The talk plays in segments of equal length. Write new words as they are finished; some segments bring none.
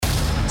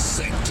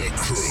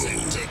On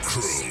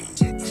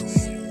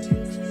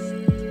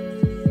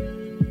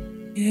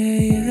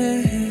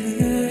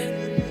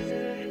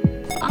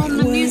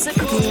the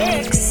musical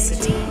mix,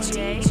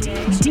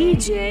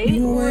 DJ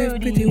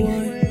Rudy.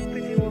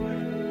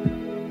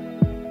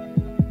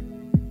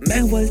 Me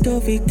he vuelto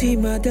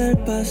víctima del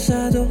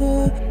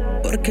pasado,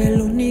 porque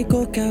lo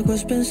único que hago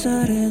es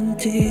pensar en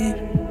ti.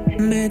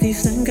 Me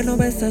dicen que no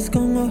besas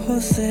con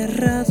ojos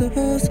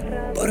cerrados,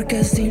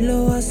 porque si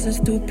lo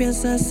haces tú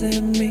piensas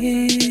en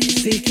mí.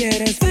 Si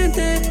quieres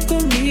vente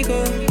conmigo,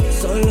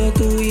 solo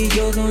tú y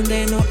yo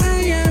donde no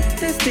haya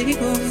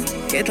testigos.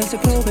 ¿Qué tal si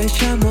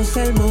aprovechamos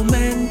el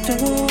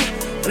momento?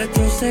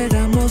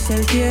 Retrocedamos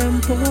el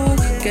tiempo,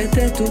 que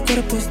de tu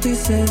cuerpo estoy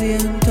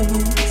sediento.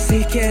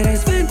 Si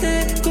quieres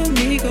vente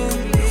conmigo,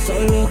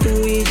 solo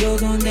tú y yo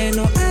donde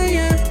no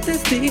haya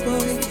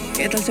testigos.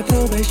 ¿Qué tal si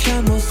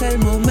aprovechamos el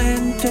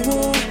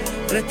momento?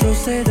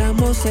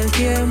 Retrocedamos el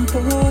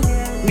tiempo,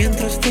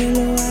 mientras te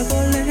lo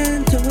hago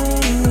lento.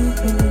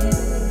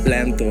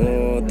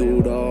 Lento,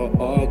 duro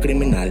o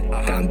criminal,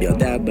 cambio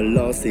de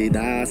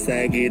velocidad,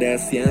 seguiré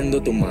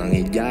siendo tu man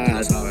y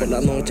ya. Por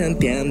la noche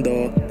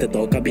entiendo, te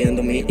toca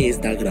viendo mi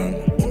Instagram.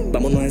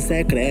 Vámonos en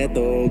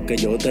secreto, que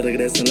yo te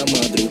regreso en la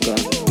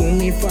madrugada. Tú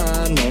mi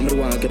fan, number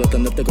one, quiero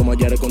tenerte como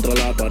ayer contra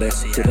la pared.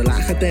 Si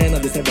relájate,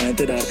 nadie se va a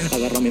enterar.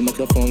 Agarra mi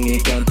micrófono y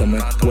cántame.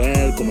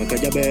 Well, como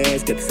aquella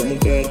vez que te hice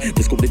mujer,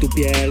 descubrí tu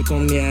piel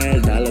con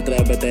miel. Dale,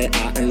 atrévete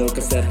a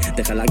enloquecer,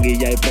 deja la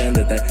guilla y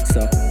préndete.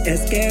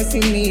 Es que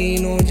sin mí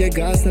no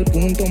llegas al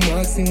punto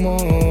máximo.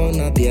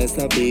 Nadie ha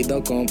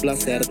sabido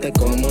complacerte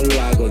como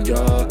lo hago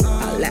yo.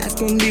 Al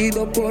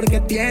escondido porque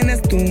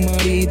tienes tu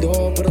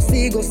marido, pero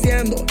sigo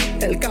siendo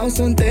el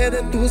causante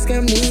de tus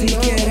gemidos. Si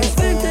quieres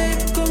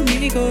vente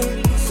conmigo,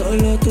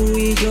 solo tú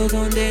y yo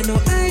donde no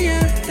haya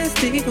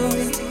testigos.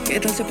 ¿Qué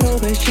tal si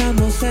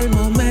aprovechamos el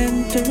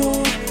momento?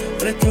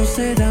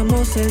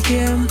 Retrocedamos el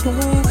tiempo,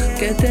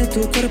 que de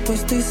tu cuerpo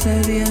estoy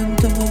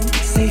sediento.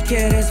 Si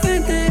quieres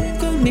vente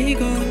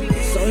conmigo,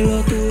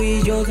 solo tú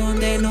y yo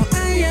donde no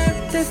haya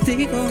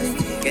testigos.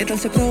 ¿Qué tal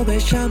si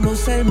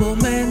aprovechamos el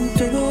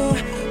momento?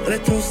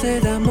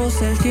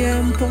 Retrocedamos el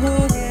tiempo,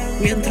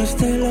 mientras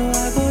te lo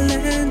hago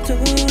lento.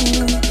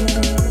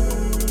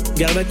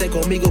 Ya vete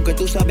conmigo que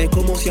tú sabes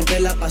cómo siempre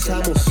la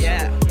pasamos.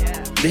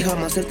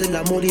 Déjame hacerte el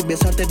amor y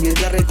besarte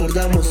mientras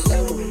recordamos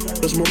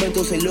los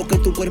momentos en los que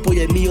tu cuerpo y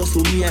el mío se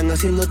unían,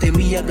 haciéndote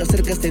mía, el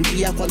placer que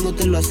sentía cuando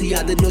te lo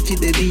hacía de noche y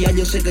de día.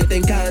 Yo sé que te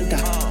encanta,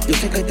 yo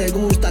sé que te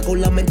gusta, con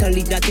la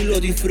mentalidad que lo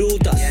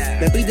disfrutas.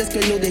 Me pides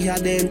que lo deje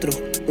adentro,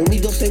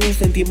 unidos en un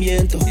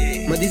sentimiento.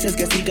 Me dices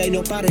que siga y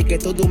no pare, que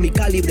todo mi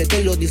calibre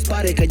te lo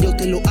dispare, que yo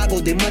te lo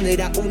hago de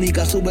manera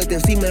única. Súbete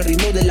encima el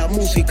ritmo de la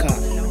música.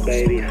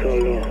 Baby,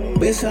 solo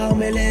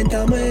bésame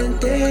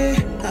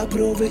lentamente,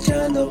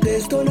 aprovechando que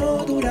esto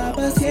no dura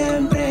para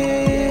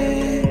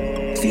siempre.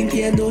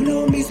 Sintiendo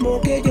lo mismo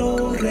que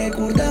yo,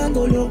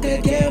 recordando lo que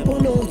el tiempo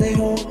nos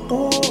dejó.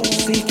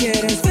 Si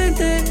quieres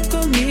vente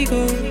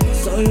conmigo,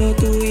 solo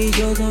tú y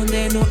yo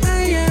donde no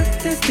haya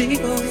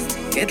testigos.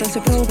 ¿Qué tal si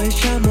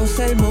aprovechamos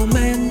el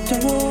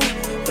momento?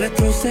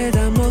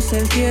 Retrocedamos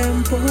el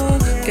tiempo,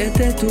 que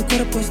de tu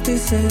cuerpo estoy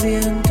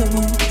sediento.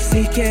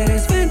 Si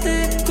quieres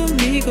vente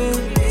conmigo,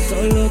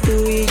 solo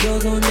tú y yo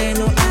donde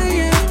no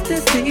haya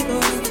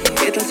testigos.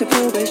 ¿Qué tal si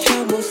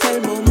aprovechamos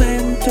el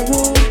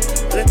momento?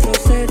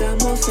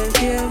 Retrocedamos el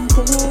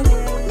tiempo,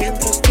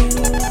 mientras te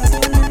lo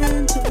hago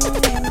lento.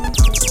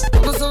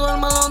 Cuando se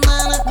duerman los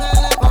nenes,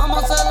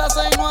 vamos a hacer las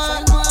 6-9.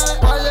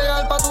 Va a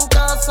llegar pa' tu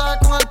casa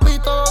con el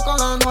pito con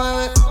las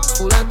 9.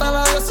 Fuleta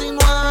la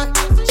 19,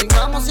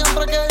 chingamos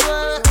siempre que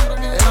llueve.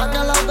 Era que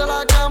al lado de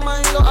la cama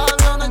y los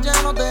aviones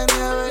llenos de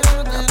nieve.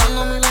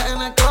 Gastando miles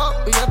en el club,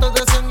 billetes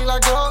de 100 y la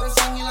Glock.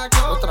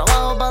 Los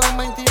trabajos valen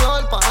 22,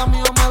 el pana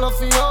mío me lo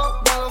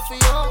fió.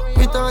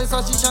 Viste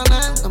Versace y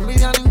Chanel, no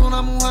envidia a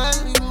ninguna mujer.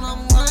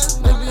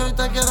 Baby, hoy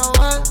te quiero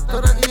ver, tú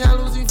eres hija de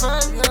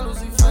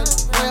Lucifer.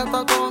 Ella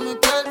está todo en mi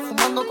piel,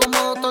 fumando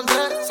como Dr.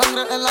 Dre.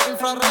 Sangre en la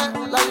infrared,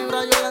 la libra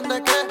yo la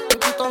endequé. Mi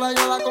pistola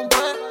yo la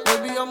compré,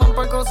 baby yo me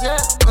empercocié.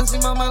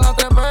 Encima me la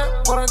trepé,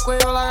 por el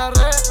cuello la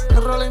agarré.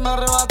 El rol y me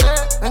arrebaté,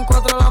 en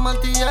 4 la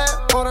martillé.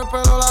 Por el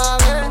pelo la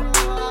jalé.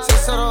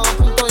 602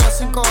 puntos y a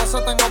 5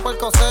 veces tengo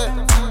percocé.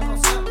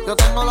 Yo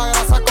tengo la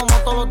grasa como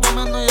todos los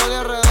domingos y yo le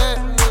arredé.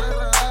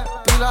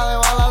 Pila de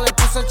balas, le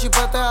puse el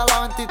chipete a la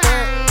 23.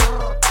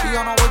 Y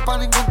yo no voy pa'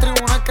 ningún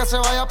tribunal, que se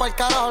vaya pa'l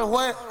carajo el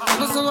juez.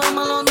 Cuando se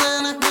duerman los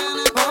nenes,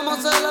 vamos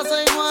a hacer las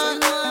 6-9.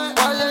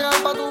 Va a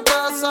llegar pa' tu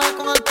casa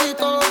con el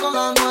pito con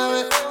las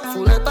 9.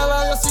 Fuleta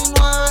la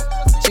 19,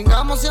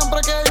 chingamos siempre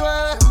que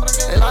llueve.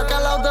 El acá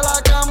al lado de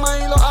la cama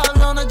y los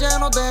aviones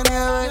llenos de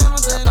nieve.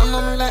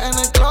 Gastando miles en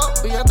el club,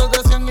 billetes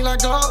de 100 y la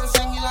Glock.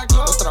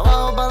 Los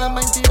trabajos valen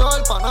 22,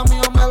 el pana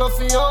mío me lo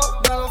fió.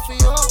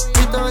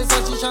 Viste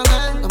Versace y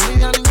Chanel, no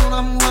envidia a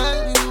ninguna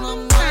mujer.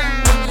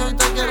 Baby, hoy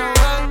te quiero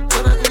ver, tú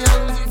eres hija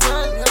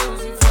de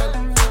Lucifer.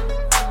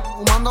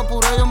 Fumando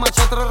puré, yo me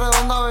eché 3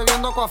 redondas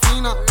bebiendo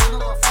coafina.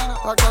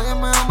 La calle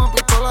me ama,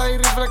 pistola pistolas y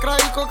rifle,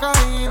 crack y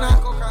cocaína.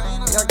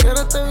 Ya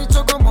quiere este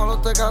bicho como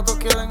los tecatos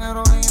quieren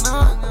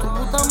heroína. Tu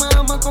puta me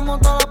ama como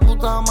todas las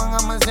putas aman a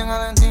Messi en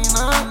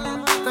Argentina.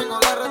 Tengo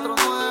la retro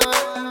 9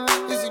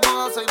 y si no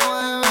la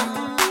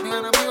 6-9. Mis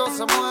enemigos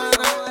se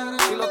mueren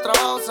y los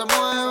trabajos se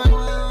mueven.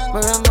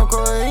 Bebiendo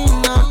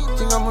codeína,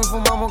 chingamos y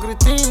fumamos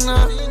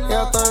Cristina.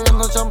 Ella está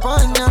bebiendo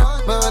champaña,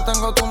 bebé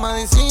tengo tu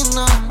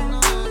medicina.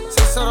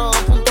 602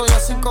 puntos y a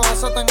 5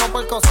 veces tengo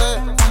por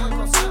coser.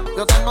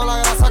 Yo tengo la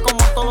grasa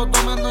como todos los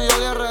domingos y yo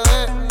de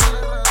RD.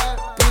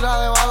 Pila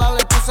de balas,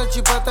 le puse el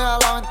chipete a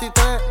la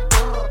 23.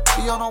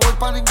 Y yo no voy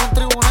pa' ningún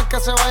tribunal que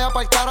se vaya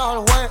pa'l carajo el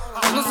juez.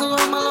 No se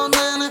duerman los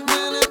nenes,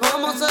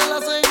 vamos a hacer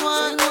las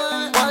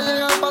 6-9. Va a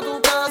llegar pa'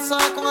 tu casa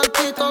con el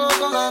pistolo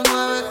con las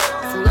 9.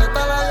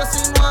 Fuleta la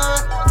 19,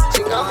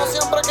 chingamos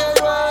siempre que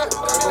llueve.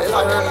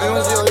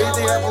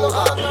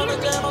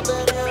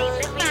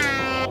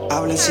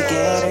 Hablen si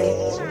quieren,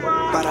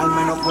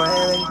 pararme no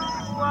pueden.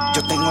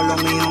 Yo tengo lo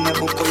mío, me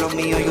busco lo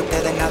mío y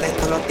ustedes nada de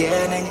esto lo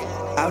tienen.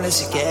 Hablen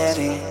si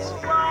quieren,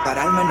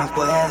 pararme no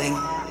pueden.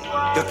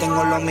 Yo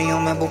tengo lo mío,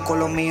 me busco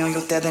lo mío y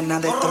ustedes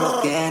nada de esto lo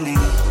tienen.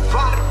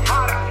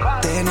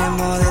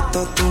 Tenemos de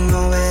esto, tú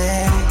no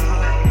ves.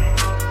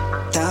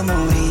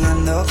 Estamos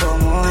brillando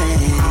como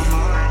es.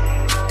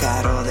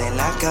 Caro de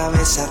la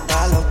cabeza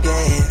hasta los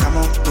pies.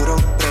 Estamos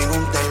duros,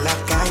 pregunta en la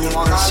calle.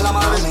 Vamos a cagar la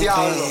madre del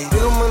diablo.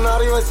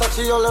 Iluminari,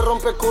 Versace, yo le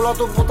rompe el culo a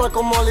tu puta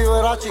como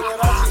Liberace.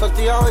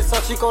 Sortilla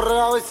Versace,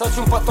 correa Versace,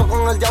 un pasto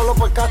con el diablo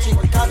por cachi.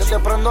 Que te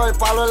prendo el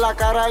palo en la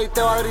cara y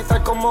te va a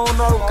gritar como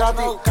una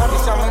Ducati. Y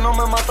si a mí no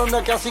me matan de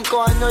aquí a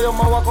 5 años, yo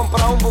me voy a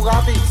comprar un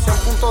Bugatti.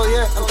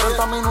 100.10, en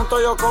 30 minutos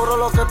yo cobro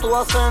lo que tú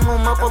haces en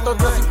un mes. Por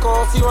de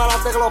 5 y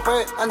balas de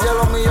glopé.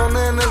 Angelo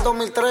millones en el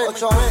 2003.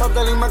 8 onzas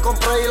de lima me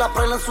compré y las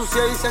prela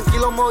ensucié y 100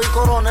 kilos moví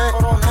coroné.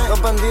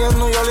 Los vendí en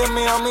New York y en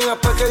Miami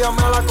después que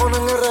llamé a la con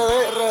en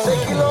RD.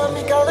 6 kilos en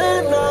mi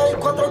cadena y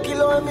 4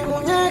 kilos en mi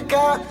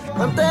muñeca.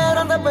 Antes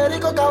eran de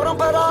perico, cabrón,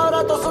 pero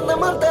ahora todos son de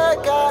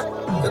manteca.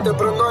 Yo te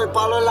prendo el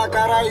palo en la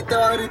cara y te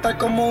va a gritar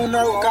como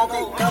una Ducati.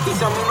 Y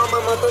si a mí no me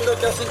matan de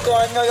aquí a 5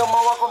 años, yo me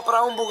voy a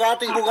comprar un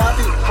Bugatti.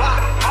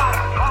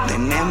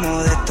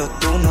 Tenemos de esto,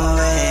 tú no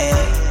ves.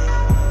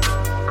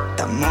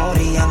 Estamos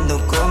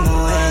brillando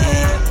como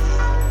es.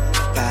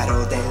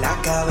 Caro de la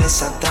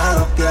cabeza hasta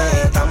los pies.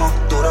 Estamos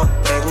duros,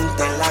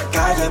 pregunta en la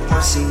calle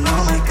por si no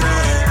me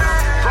crees.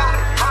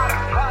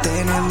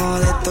 Tenemos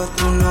de esto,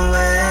 tú no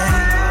ves.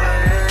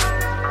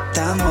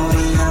 Estamos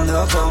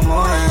brillando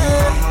como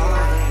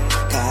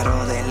es.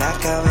 Caro de la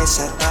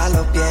cabeza hasta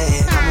los pies.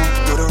 Estamos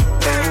duros,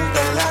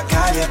 pregunta en la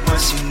calle por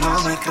si no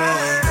me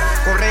crees.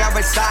 Correa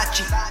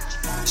Versace,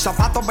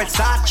 zapatos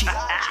Versace.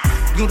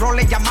 Y un rol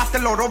le llamaste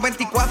el oro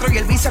 24 y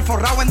el bíceps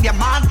forrado en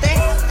diamante.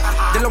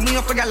 De lo mío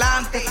estoy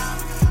galante,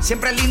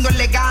 siempre lindo,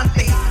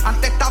 elegante.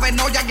 Antes estaba en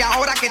olla y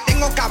ahora que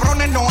tengo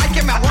cabrones no hay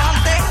que me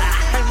aguante.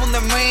 El mundo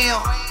es mío,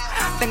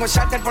 tengo el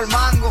charter por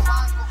mango.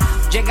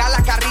 Llegar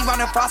acá arriba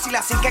no es fácil,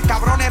 así que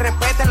cabrones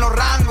respeten los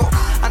rangos.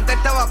 Antes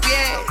estaba a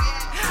pie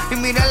y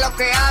miren lo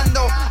que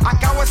ando.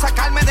 Acabo de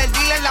sacarme del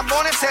dealer,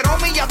 Lambones, 0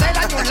 millas del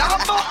año un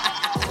Lambo.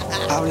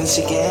 Hablen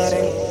si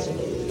quieren,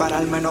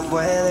 pararme no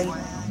pueden.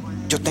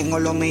 Yo tengo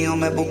lo mío,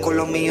 me busco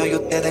lo mío y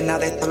ustedes nada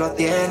de esto lo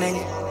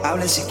tienen.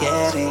 Hablen si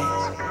quieren,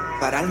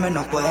 pararme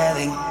no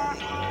pueden.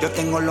 Yo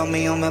tengo lo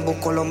mío, me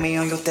busco lo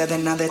mío y ustedes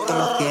nada de esto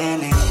lo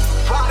tienen.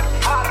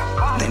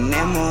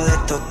 Tenemos de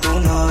esto, tú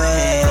no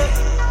ves.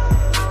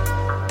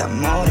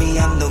 Estamos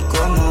brillando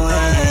como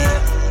es.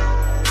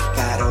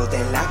 Caro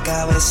de la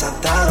cabeza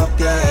hasta los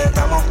pies.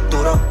 Estamos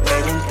duros,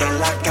 pregunta en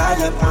la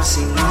calle por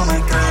si no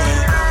me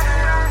crees.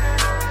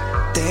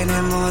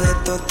 Tenemos de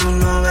esto, tú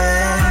no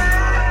ves.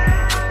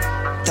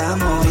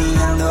 Estamos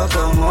brillando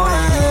como es.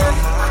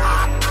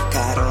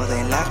 Caro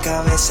de la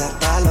cabeza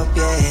hasta los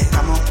pies.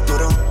 Estamos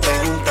duros,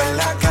 pregunta en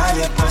la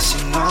calle por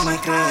si no me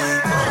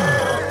crees.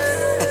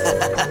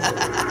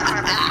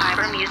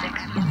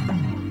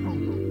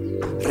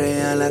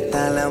 Real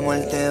hasta la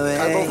muerte,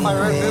 baby.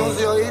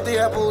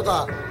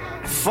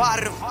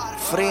 Farro,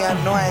 Fría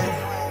Noel,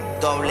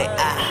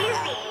 AA.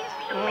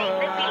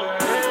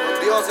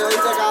 Dios, se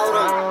dice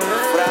cabrón.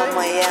 From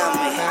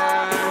Miami,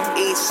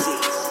 Easy,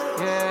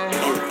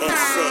 el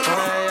S,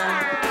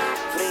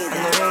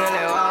 Frida,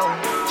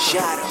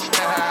 Shadow,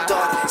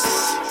 Torres,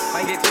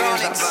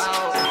 Rolex.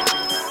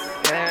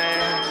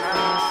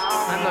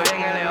 Ando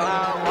bien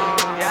elevado,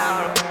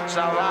 diablo,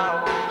 sabado.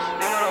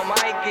 Dímelo,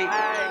 Mikey.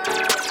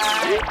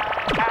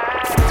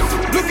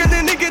 Look at the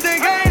nigga the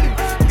game.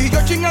 Y yo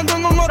chingando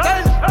en un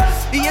hotel.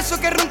 Y eso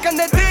que roncan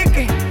de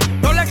ticket.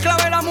 No les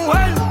clave la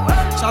mujer.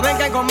 Saben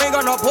que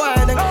conmigo no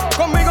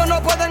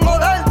pueden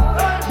joder.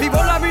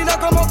 Vivo la vida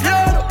como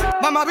quiero.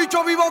 Mamá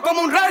bicho vivo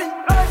como un rey.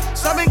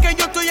 Saben que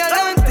yo estoy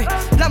adelante.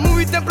 La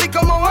movie te explico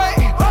cómo es.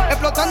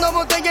 Explotando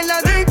botellas en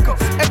la disco.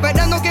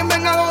 Esperando quien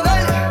venga a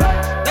joder.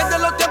 Desde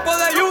los tiempos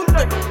de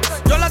Yunte.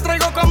 Yo la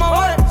traigo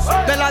como es.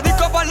 De la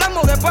disco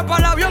parlamos, después para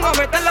el avión a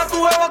meterla a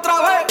tu huevo otra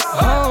vez.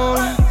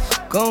 Ahora,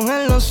 con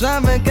él no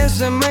sabe que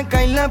se me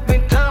cae la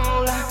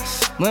pistola.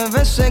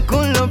 Mueve ese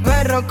culo,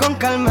 perro, con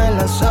calma en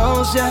la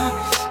socia.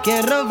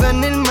 Quiero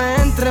venirme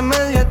entre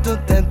medio de tu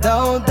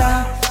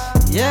tetota.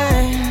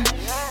 Yeah,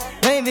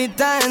 baby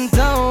está en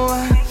toa.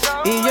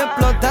 Y yo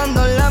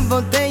explotando las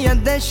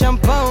botellas de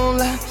shampoo.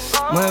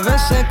 Mueve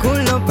ese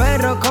culo,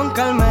 perro, con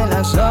calma y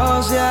la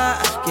socia.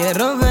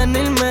 Quiero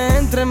venirme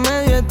entre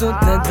medio de tu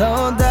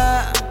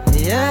tetota.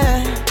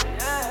 Yeah.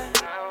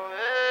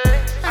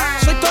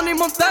 Soy Tony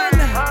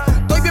Montana,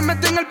 estoy bien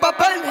metido en el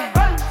papel.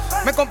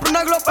 Me compré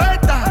una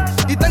glopeta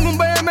y tengo un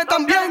BM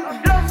también.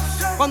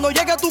 Cuando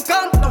llegue a tu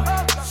canto,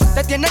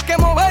 te tienes que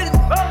mover.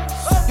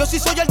 Yo sí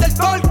soy el del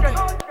torque,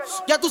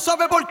 ya tú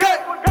sabes por qué.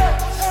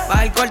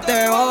 Pa' el corte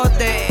de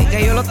bote,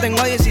 que yo lo tengo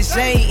a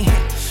 16.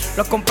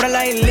 Los compré en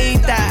la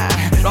islita,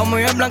 los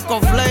míos en blanco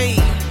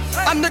flake.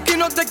 I'm the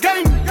king of the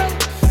game,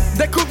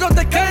 the cook of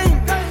the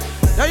game.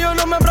 Ya yo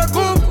no me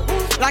preocupo,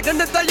 la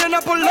gente está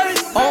llena por ley.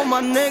 All my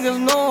niggas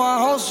know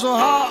I hustle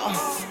hard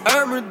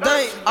every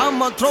day.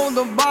 I'ma throw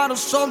the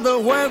bottles on the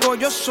juego,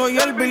 yo soy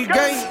el Bill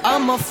Gates.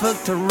 I'm a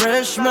filthy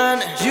rich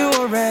man, you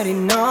already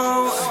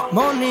know.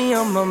 Money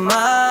on my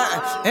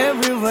mind,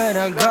 everywhere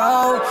I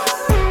go.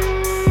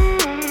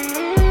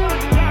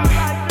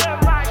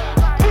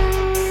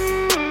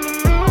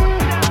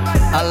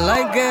 I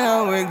like it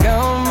how we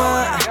go,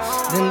 ma.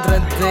 Dentro de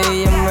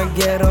ti yo me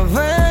quiero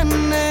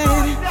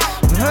venir,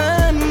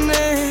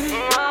 venir.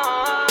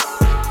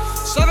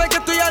 Sabes que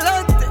estoy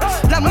adelante,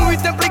 la movie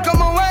te explica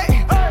cómo es.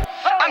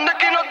 I'm the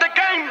king of the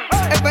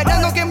game,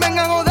 esperando quien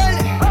venga a joder.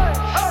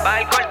 Pa'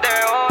 el corte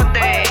de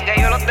bote,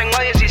 que yo lo tengo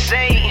a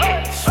 16.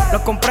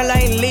 Lo compré en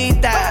la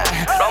islita,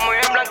 lo muy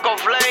en blanco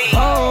flake.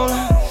 Oh,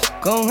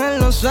 con él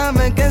no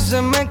sabe que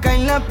se me cae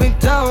la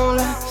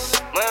pistola.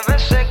 Mueve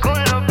ese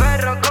culo,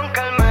 perro, con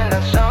calma y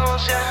la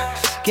socia.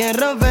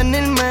 Quiero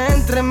venirme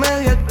entre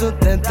medio de tu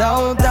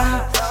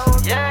tetota.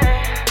 Yeah.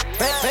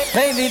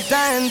 Baby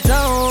está en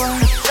toa.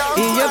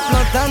 Y yo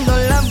explotando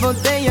las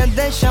botellas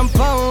de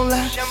shampoo.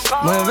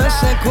 Mueve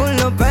ese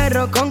culo,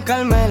 perro, con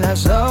calma y la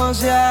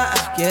socia.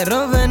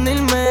 Quiero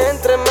venirme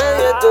entre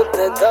medio de tu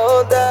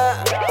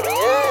tetota.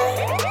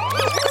 Yeah.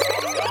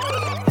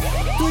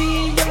 Tú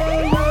y yo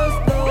los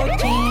dos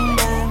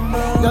chingando.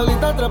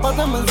 Diablita,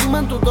 trépateme encima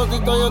en tu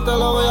totito, yo te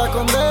lo voy a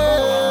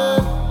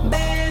esconder.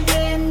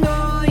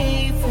 Bebiendo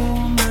y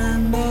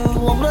fumando.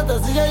 Tu hombre te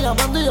sigue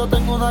llamando y yo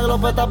tengo una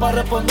glopeta para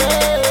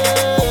responder.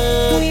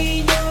 Tú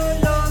y yo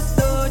los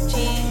dos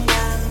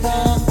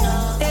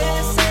chingando.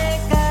 Ese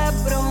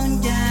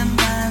cabrón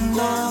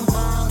llamando.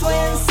 Tú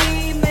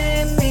encima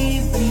de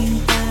mí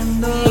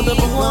brincando. Yo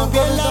te pongo en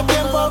pierna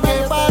tiempo que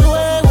pa'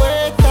 luego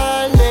es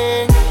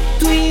tarde.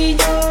 Tú y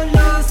yo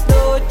los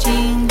dos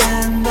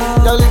chingando.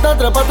 Diablita,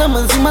 trépateme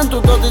encima en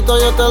tu totito,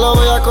 yo te lo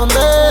voy a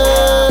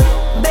esconder.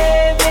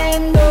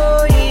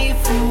 Bebiendo y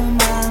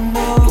fumando.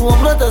 Tu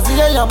hombre te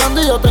sigue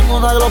llamando y yo tengo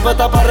una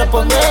glopeta para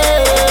responder.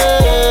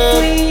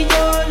 Tú y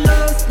yo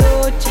los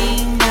dos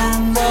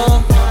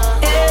chingando.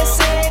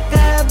 Ese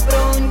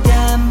cabrón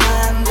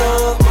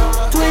llamando.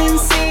 Tú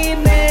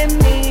encima de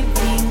mí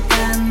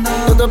brincando.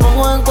 Yo te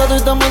pongo en cuatro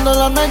y te mando en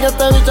la negra,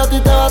 este bicho a ti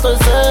te va a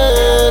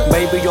torcer.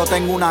 Baby, yo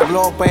tengo una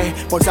glope,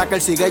 por si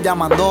aquel sigue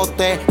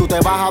llamándote. Tú te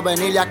vas a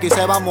venir y aquí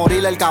se va a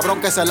morir el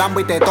cabrón que se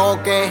lamba y te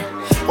toque.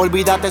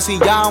 Olvídate si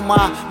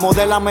llama,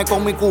 modélame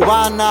con mi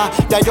cubana.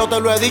 Ya yo te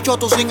lo he dicho,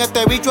 tú sin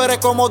este bicho eres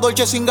como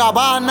Dolce sin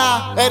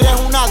Gabbana. Eres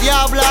una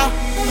diabla,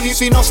 y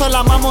si no se la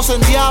amamos en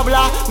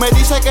diabla. Me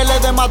dice que le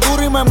dé más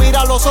duro y me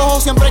mira a los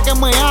ojos siempre que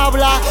me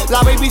habla.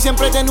 La baby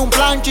siempre tiene un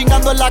plan,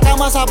 chingando en la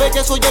cama sabe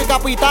que soy el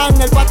capitán.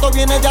 El pato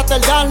viene de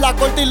Amsterdam, la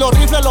corte y los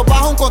rifles los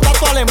bajo un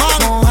contacto alemán.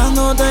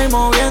 Mojándote y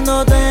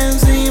moviéndote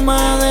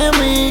encima de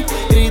mí,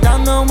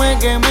 gritándome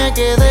que me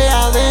quedé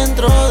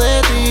adentro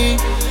de ti.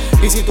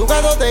 Y si tu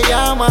gato te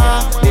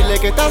llama, dile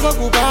que estás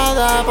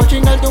ocupada. Por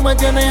chingar tú me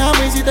tienes a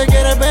mí, si te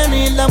quieres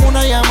venir dame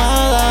una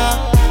llamada.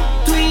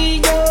 Tú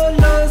y yo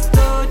los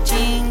dos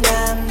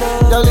chingando.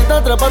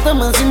 Diablita,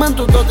 trépateme encima en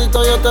tu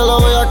totito, yo te lo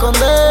voy a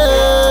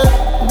esconder.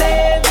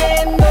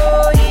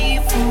 Bebiendo y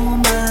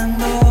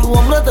fumando. Tu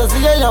hombre te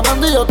sigue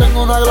llamando y yo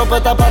tengo una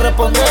glopeta para Tú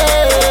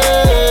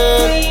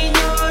responder. y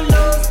yo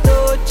los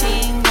dos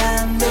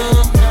chingando.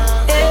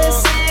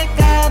 Ese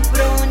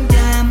cabrón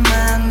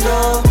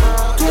llamando.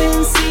 Tú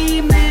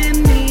encima de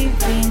mí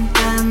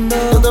brincando.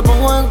 Yo te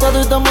pongo en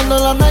cuatro y te mando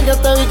en la negra,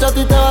 este bicho a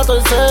ti te va a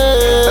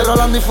torcer. Pero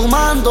hablando y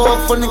fumando,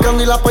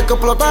 fornicando y la puerca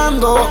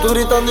explotando. Tú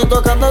gritando y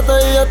tocándote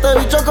y este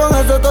bicho con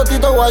ese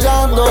totito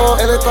guayando.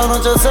 El esta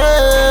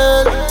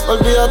anochecer,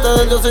 olvídate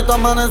de él, yo soy tu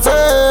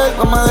amanecer.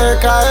 No me dejes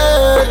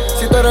caer,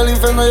 si tú eres el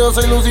infierno yo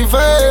soy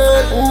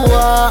Lucifer.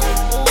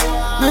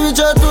 Mi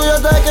bicho es tuyo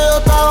desde que yo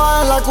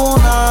estaba en la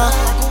cuna.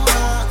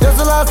 Ya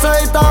son las 6,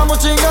 estábamos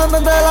chingando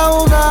entre la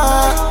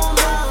una.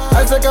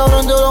 A ese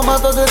cabrón yo lo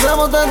mato si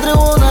entramos en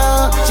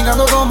tribuna.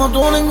 Chingando como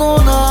tú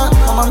ninguna,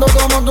 amando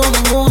como tú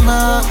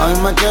ninguna. A mí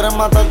me quieres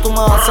matar, tú me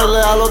vas a hacer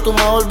leal o tú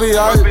me vas a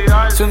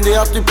olvidar. Si un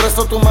día estoy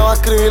preso tú me vas a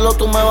escribir o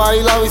tú me vas a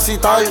ir a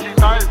visitar.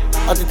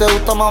 A ti te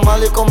gusta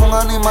mamar y como un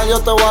animal yo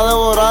te voy a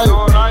devorar.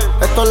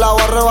 Esto es la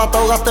voy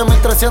arrebatado, gasté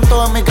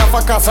 1300 en mi café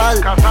a casar.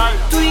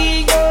 Tú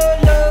y yo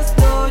los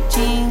dos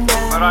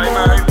chingando. Mira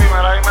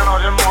ahí,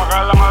 Noriel, me va a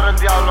caer la madre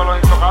del diablo,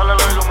 los intocables,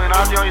 los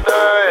Illuminati, oíste.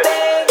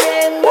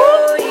 Bebiendo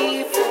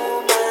y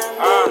fumando.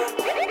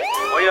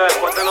 Oye,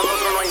 después de nosotros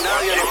no hay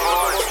nadie,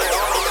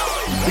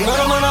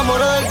 Primero me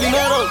enamoré del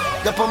dinero,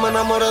 después me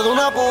enamoré de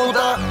una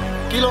puta.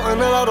 Kilos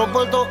en el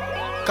aeropuerto,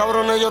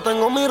 cabrones, yo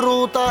tengo mi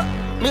ruta.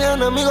 Mis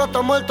enemigos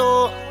están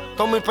muertos,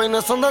 todos mis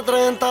peines son de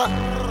 30.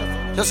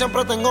 Yo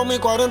siempre tengo mi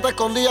 40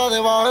 escondida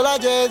debajo de la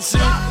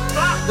jersey.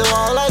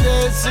 Debajo de la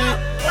jersey,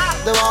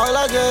 debajo de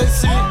la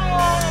jersey.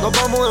 Nos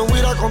vamos en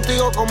huira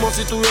contigo como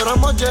si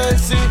tuviéramos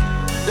jersey.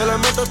 Yo le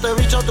meto este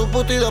bicho a tu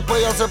puta y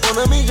después ya se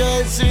pone mi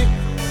jersey.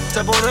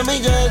 Se pone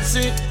mi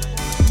jersey.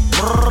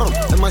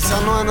 El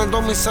marciano en el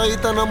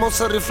 2006 tenemos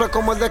ese rifle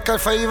como el de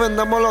Scarface y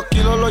vendemos los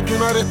kilos, los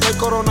United States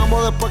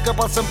coronamos después que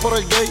pasen por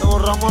el gate.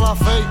 Borramos la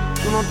fake,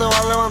 tú no te vas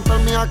a levantar,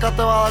 mi acá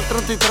te va a dar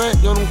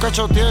 33. Yo nunca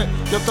choteé,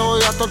 yo te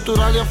voy a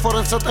torturar y en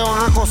forense te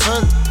van a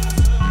coser.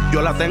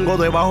 Yo la tengo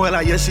debajo de la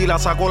jersey, la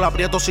saco, la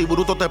aprieto si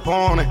bruto te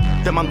pone.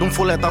 Te mando un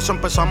fuletazo,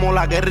 empezamos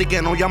la guerra y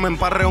que no llamen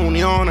pa'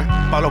 reuniones.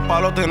 Pa' los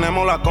palos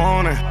tenemos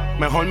lacones,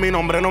 mejor mi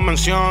nombre no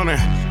menciones.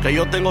 Que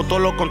yo tengo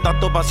todos los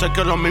contactos para hacer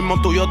que los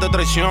mismos tuyos te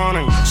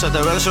traicionen. Se te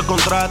vence el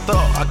contrato,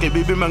 aquí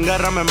vivimos en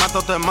guerra, me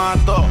mato, te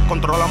mato.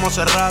 Controlamos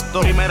hace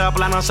rato, primera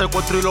plana,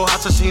 secuestro y los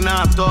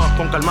asesinatos.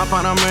 Con calma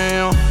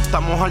panameo,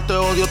 estamos alto de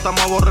odio, estamos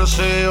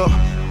aborrecidos.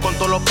 Con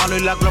todos los palos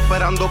y la clo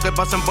esperando que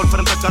pasen por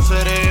frente al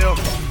casereo.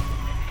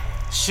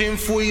 Sin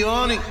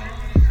Fuyoni.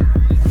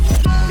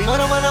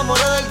 Primero me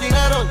enamoré del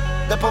dinero,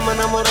 después me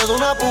enamoré de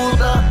una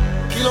puta.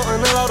 Kilos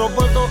en el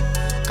aeropuerto,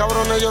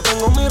 cabrones, yo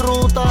tengo mi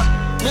ruta.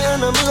 Mis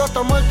enemigos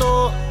están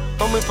muertos,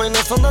 todos mis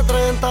peines son de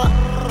 30.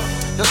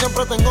 Yo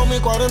siempre tengo mi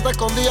 40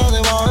 escondida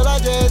debajo de la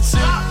jersey.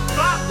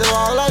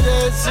 Debajo de la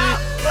jersey,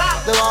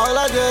 debajo de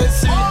la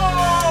jersey.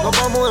 Nos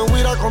vamos en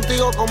huira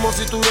contigo como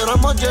si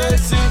tuviéramos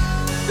jersey.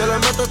 Yo le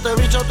meto este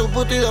bicho a tu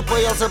puta y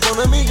después ya se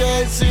pone mi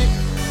jersey.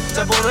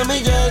 Se pone mi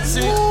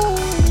jersey.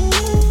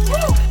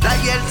 La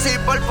jersey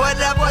por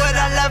fuera,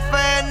 fuera, la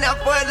fena,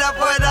 fuera,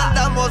 fuera.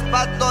 Estamos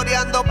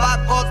pastoreando pa'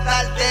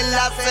 acostarte en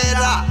la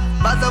acera.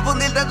 Vas a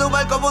fundirte tu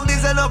barco,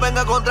 fundirse, no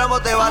venga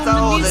encontramos, te vas a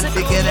joder.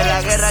 Si quieres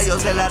la guerra yo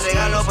se la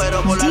regalo,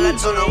 pero por la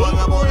alto no van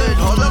a poder.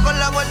 Jodo con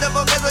la muerte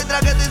porque soy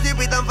traqueto y si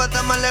pitan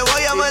fantasmas le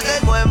voy a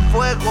meter. En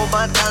fuego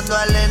matando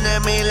al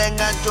enemigo, le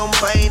engancho un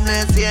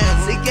peine 100.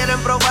 Si quieren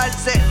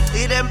probarse,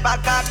 tiren pa'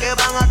 acá que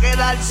van a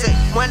quedarse.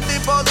 Muerto y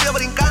podrido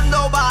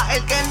brincando va,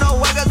 el que no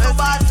juegue su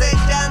base.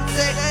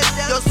 Chance,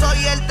 yo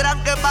soy el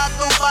tranque pa'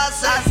 tu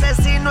base.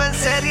 Asesino en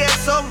serie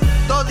son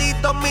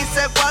toditos mis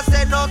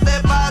secuaces, no te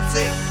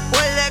pases.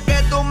 Puede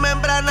que tus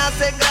membranas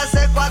se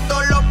engrase cuando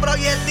los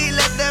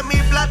proyectiles de mi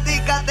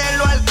plática te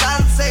lo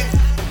alcancen.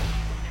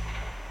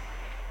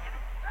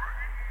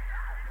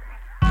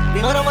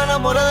 Primero me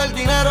enamoré del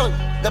dinero,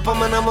 después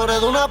me enamoré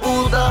de una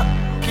puta.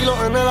 Kilos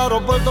en el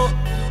aeropuerto,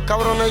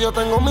 cabrones, yo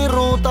tengo mi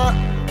ruta.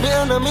 Mis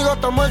enemigos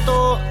están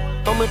muertos,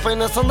 todos mis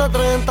peines son de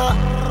 30.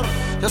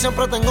 Yo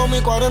siempre tengo mi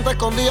 40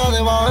 escondida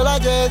debajo de la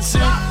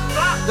jersey.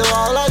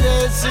 Debajo de la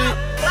jersey,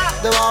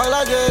 debajo de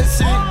la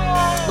jersey.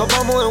 Nos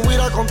vamos en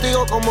huira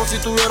contigo como si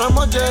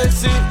tuviéramos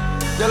jersey.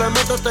 Yo le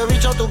meto este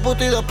bicho a tu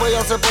puta y después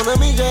ya se pone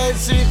mi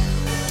jersey.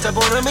 Se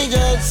pone mi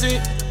jersey.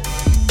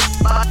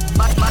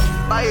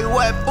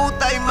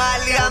 Puta y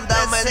maleante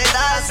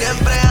mental.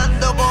 Siempre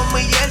ando con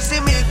mi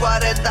jersey,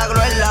 1040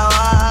 gro en la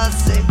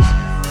base.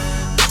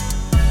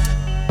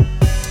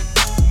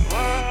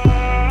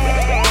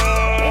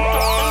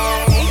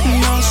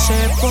 No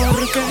sé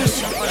por qué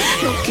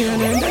no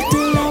quieren darte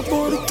la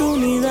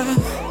oportunidad.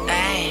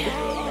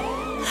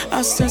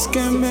 Haces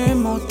que me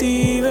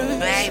motive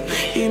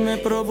y me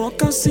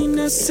provocas sin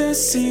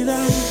necesidad.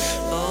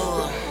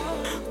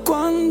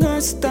 Cuando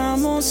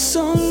estamos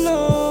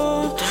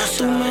solos,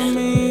 tú me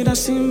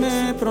miras y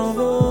me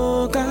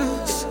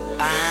provocas.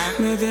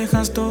 Me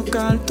dejas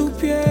tocar tu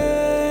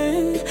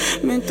piel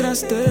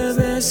mientras te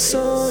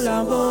beso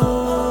la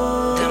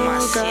boca.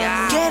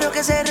 Quiero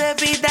que se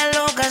repita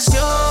la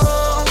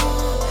ocasión.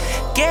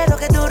 Quiero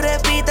que tú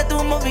repitas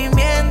tu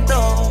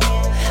movimiento.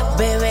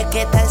 Bebé,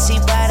 ¿qué tal si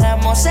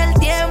paramos el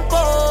tiempo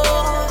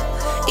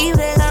y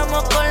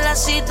bregamos con la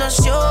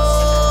situación?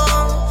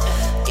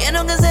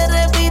 Quiero que se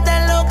repita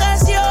en la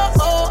ocasión.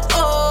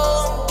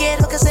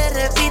 Quiero que se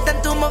repita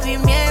en tu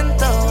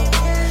movimiento.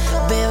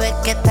 Bebé,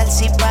 ¿qué tal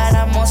si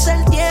paramos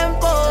el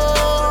tiempo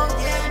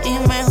y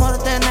mejor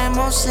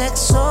tenemos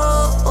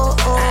sexo?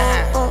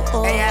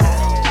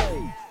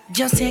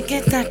 Yo sé que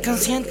estás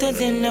consciente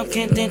de lo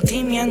que de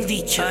ti me han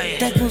dicho.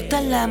 Te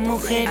gustan las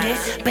mujeres,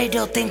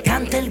 pero te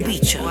encanta el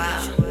bicho.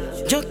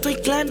 Yo estoy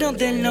claro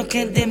de lo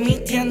que de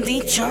mí te han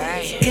dicho.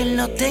 Que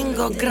lo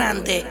tengo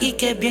grande y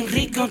que bien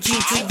rico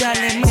chicho. Y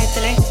dale,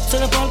 métele,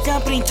 solo por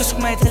capricho,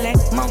 sométele.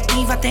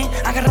 Motívate,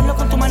 agárralo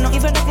con tu mano y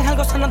verás que es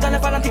algo sano. Dale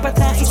para ti para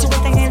atrás y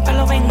súbete en el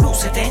palo, ven,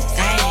 lúcete.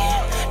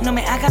 No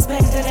me hagas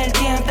perder el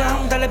tiempo.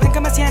 Dale, ven que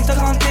me siento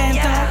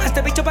contento.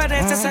 Este bicho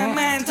parece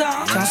cemento.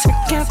 Yo sé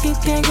que a ti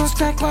te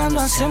gusta cuando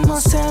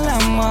hacemos el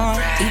amor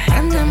y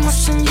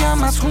prendemos en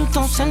llamas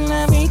juntos en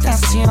la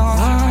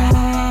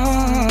habitación.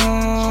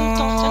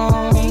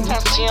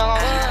 canción.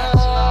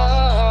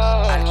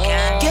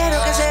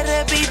 Quiero que se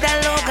repita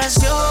la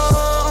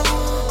ocasión.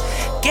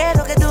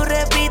 Quiero que tú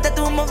repitas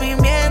tu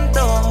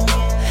movimiento.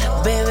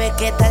 Bebé,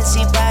 ¿qué tal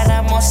si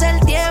paramos el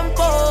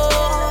tiempo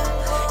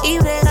y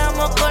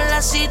bregamos con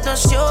la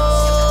situación?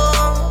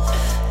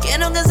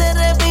 Quiero que se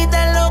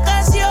repita la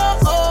ocasión.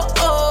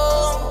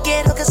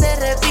 Quiero que se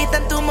repita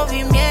en tu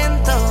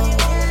movimiento.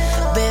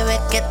 Bebé,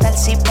 ¿qué tal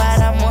si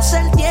paramos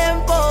el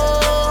tiempo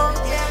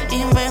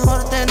y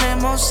mejor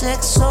tenemos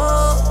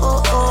sexo?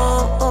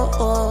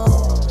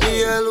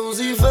 Y el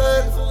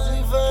Lucifer,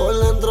 por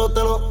dentro te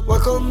lo voy a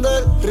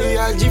esconder.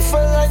 Real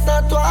G-Fed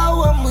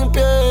tatuado en mi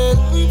piel.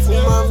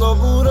 Fumando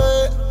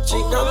puré,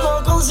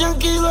 chingando con 100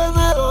 kilos en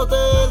el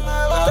hotel.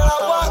 Te la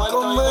voy a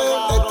comer,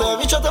 este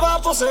bicho te va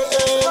a poseer.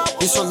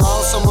 Mis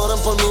soldados se mueren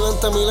por mí,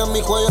 20,000 en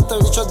mi cuello. Este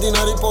bicho es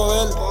dinero y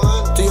poder.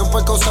 Estoy en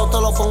percoceo,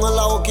 te lo pongo en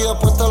la boca y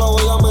después te lo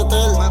voy a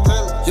meter.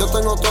 Yo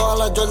tengo todas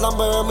las Jordan,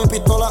 bebé, mi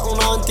pistola es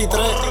una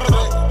 23.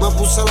 Me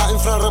puse las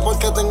infrarred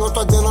porque tengo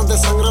todas llenas de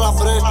sangre la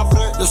pre.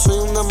 Yo soy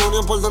un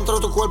demonio por dentro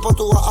de tu cuerpo,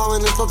 tú vas a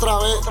venirte otra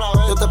vez.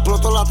 Yo te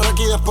exploto la track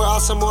y después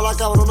hacemos la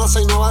cabrona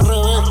 6-9 al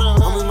revés.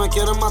 A mí me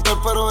quieren matar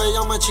pero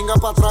ella me chinga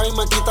para atrás y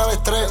me quita el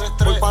estrés.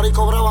 Por party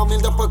cobraba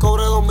 1,000, después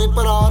cobré 2,000,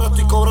 pero ahora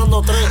estoy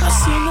cobrando 3.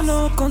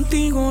 Haciéndolo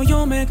contigo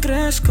yo me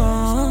crezco.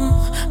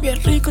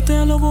 Bien rico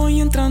te lo voy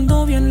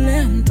entrando bien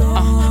lento.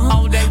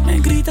 Me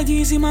grita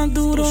Yeezy más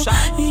duro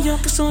y yo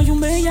que soy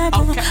un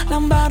bellaco.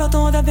 Lambaro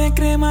toda de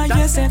crema y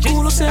ese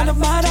culo se lo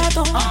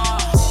barato.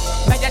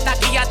 Bella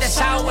taquilla de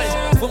sour,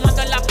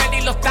 fumando en la peli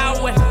y los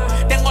towers.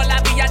 Tengo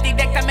la vía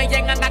directa, me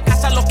llegan a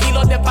casa los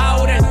kilos de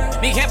powder.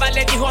 Mi jefa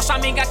le dijo a su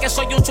amiga que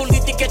soy un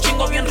chulito y que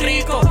chingo bien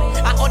rico.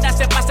 Ahora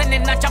se pasan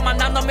en Nacha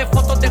mandándome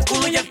fotos del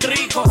culo y el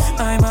crico.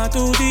 Ay, ma,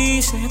 tú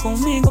dices,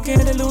 conmigo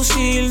quieres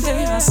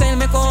lucirte,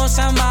 hacerme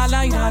cosas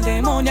malas y la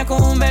demonia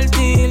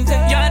convertirte.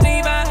 Yo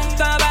arriba,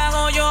 tú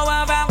abajo, yo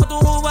abajo,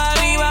 tú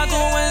arriba, tú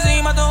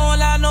encima, toda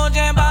la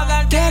noche pa'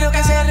 darte. Quiero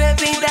que se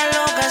repita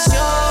la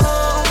ocasión.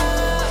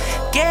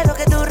 Quiero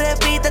que tú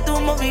repitas tu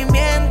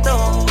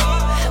movimiento.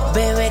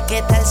 Bebé,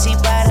 ¿qué tal si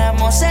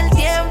paramos el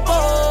tiempo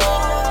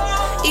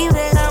y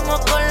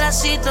bregamos con la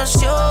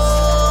situación?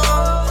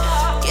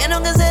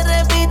 Quiero que se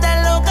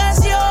repita la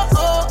ocasión.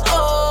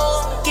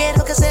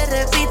 Quiero que se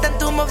repita en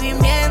tu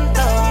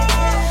movimiento.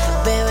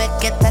 Bebé,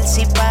 ¿qué tal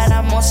si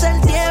paramos el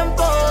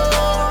tiempo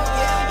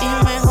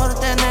y mejor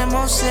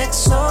tenemos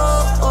sexo?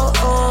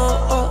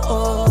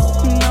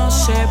 No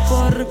sé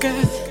por qué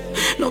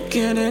no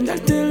quieren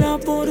darte la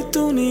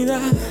oportunidad.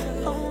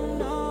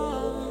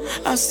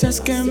 Haces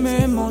que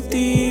me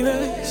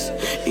motives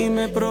y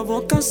me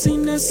provocas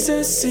sin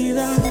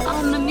necesidad.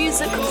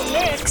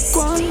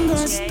 Cuando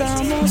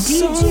estamos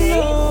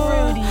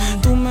solos,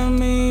 tú me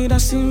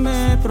miras y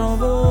me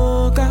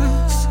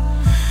provocas.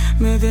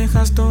 Me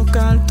dejas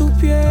tocar tu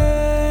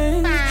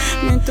piel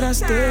mientras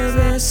te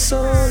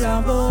beso la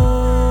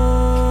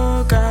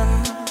boca.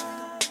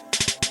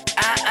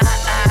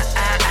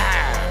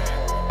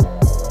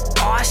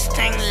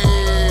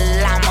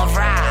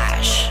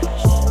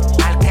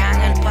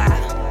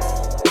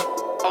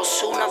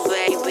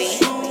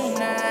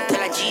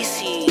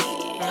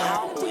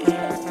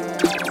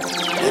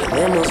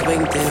 Tenemos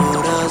 20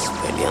 horas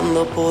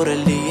peleando por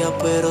el día,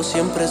 pero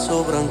siempre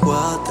sobran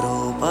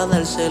 4 pa'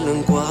 dárselo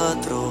en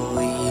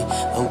 4. Y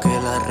aunque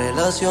la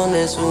relación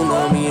es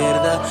una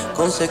mierda,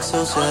 con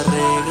sexo se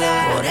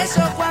arregla. Por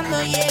eso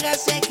cuando llega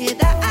se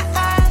queda.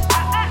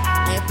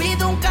 Le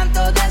pido un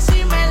canto de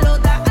si me lo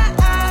da.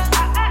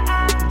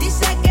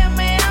 Dice que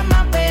me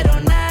ama pero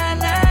na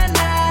na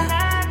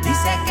na.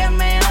 Dice que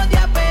me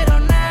odia pero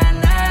na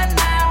na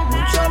na.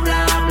 Mucho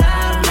bla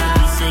bla bla.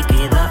 Y se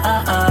queda.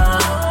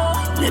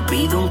 Le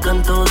pido un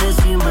canto de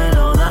si me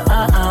lo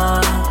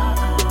da.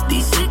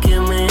 Dice que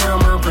me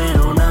ama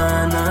pero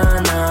na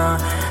na na.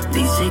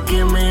 Dice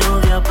que me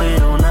odia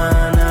pero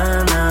na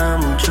na na.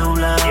 Mucho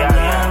bla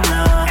bla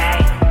bla.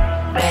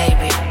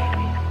 Baby,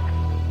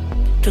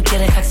 ¿tú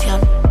quieres acción?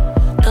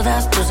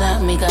 Todas tus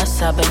amigas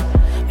saben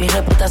mi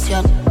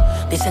reputación.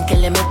 Dicen que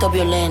le meto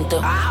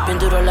violento, bien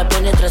duro la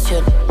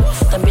penetración.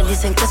 También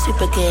dicen que soy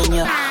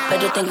pequeño,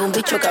 pero tengo un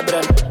bicho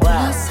cabrón. Tú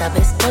lo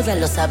sabes, todas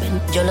lo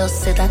saben, yo lo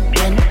sé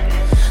también.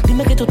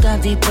 Dime que tú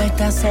estás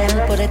dispuesta a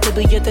hacer por este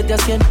billete de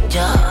 100.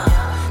 Ya,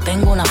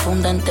 tengo una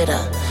funda entera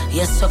y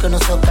eso que no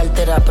soy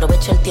cartera.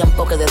 Aprovecha el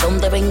tiempo que de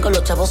donde vengo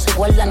los chavos se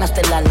guardan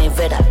hasta en la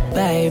nevera.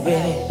 Baby,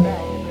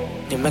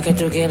 dime que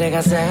tú quieres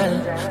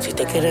hacer. Si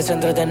te quieres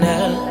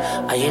entretener,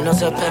 allí no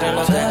se espera el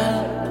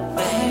hotel.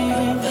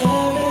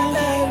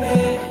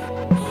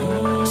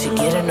 Si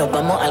quieres nos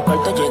vamos al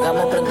cuarto,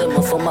 llegamos,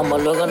 prendemos,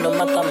 fumamos, luego nos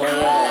matamos.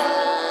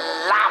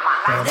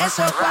 Por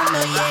eso cuando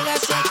llega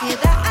se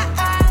queda.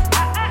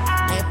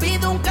 Le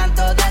pido un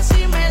canto de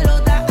si me lo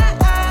da.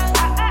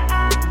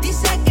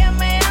 Dice que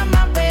me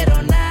ama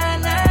pero na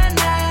na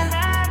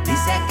na.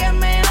 Dice que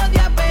me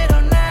odia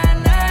pero na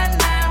na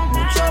na.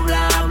 Mucho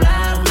bla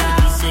bla bla.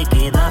 Y se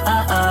queda.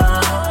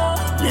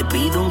 Le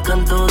pido un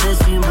canto de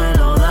si me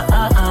lo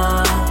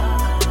da.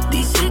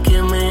 Dice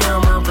que me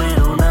ama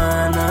pero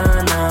na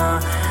na na.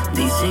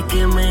 Dice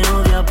que me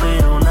odia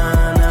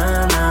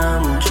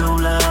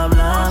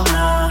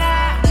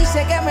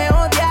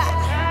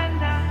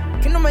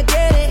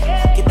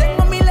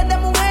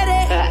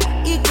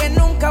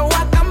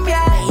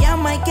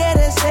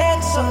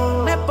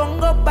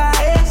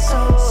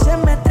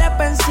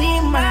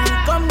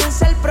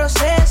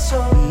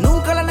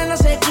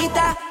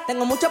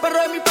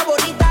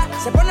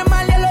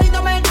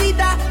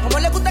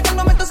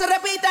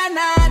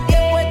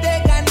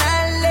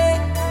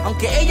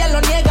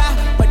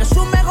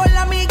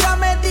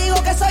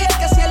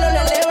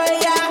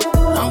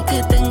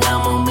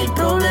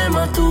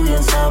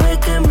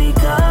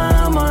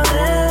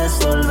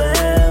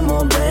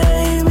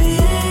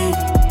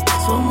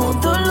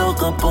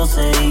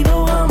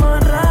poseídos,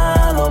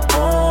 amarrados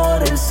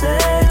por el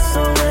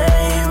sexo,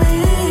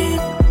 baby.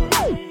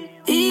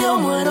 Y yo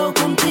muero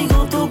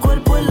contigo, tu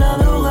cuerpo es la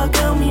droga que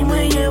a mí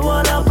me llevó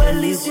a la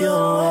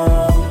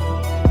perdición.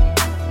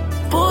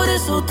 Por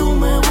eso tú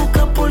me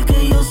buscas,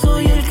 porque yo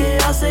soy el que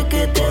hace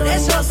que te Por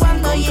eso vengas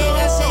cuando sin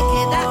llega se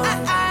control.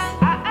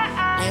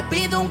 queda, le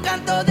pido un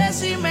canto de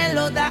si me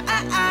lo da,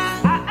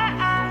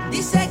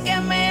 Dice que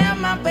me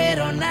ama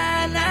pero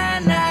na, na,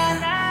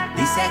 na.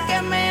 Dice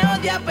que me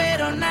odia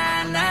pero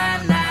na, na,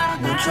 na.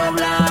 Mucho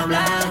bla,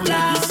 bla,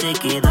 bla. Y se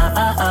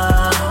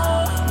queda,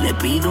 le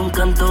pido un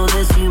canto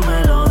de si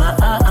me lo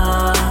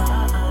da,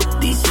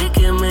 Dice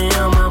que me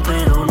ama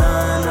pero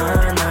na,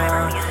 na,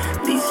 na.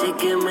 Dice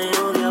que me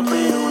odia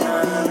pero na,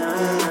 na,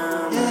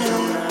 na.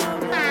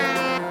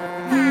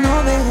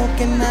 No dejo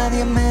que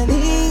nadie me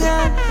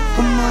diga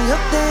cómo yo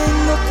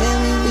tengo que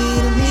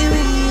vivir mi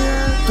vida.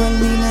 Todo el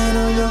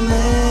dinero yo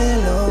me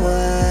lo voy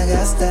a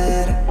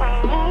gastar.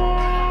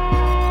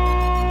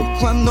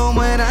 Cuando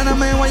muera no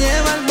me voy a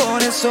llevar,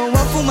 por eso voy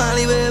a fumar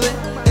y beber,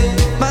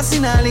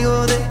 vacinar y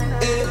joder.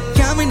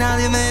 Que a mí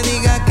nadie me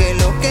diga que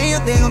lo que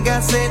yo tengo que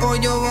hacer. Hoy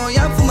yo voy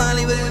a fumar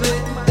y beber,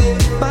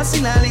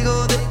 vacinar y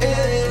joder.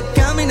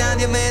 Que a mí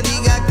nadie me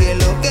diga que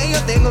lo que yo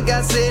tengo que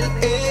hacer.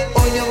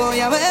 Hoy yo voy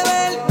a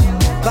beber,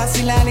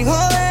 vacilar y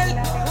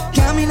joder.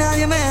 Que a mí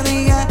nadie me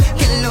diga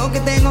que es lo que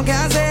tengo que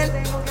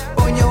hacer.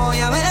 Hoy yo voy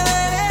a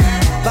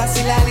beber,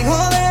 vacilar y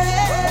joder.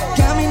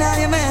 Que a mí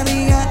nadie me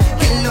diga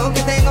que es lo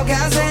que tengo que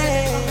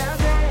hacer.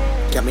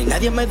 Que a mí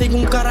nadie me diga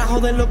un carajo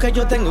de lo que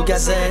yo tengo que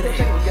hacer.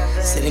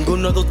 Si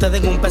ninguno de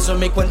ustedes un peso en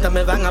mi cuenta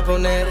me van a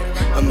poner,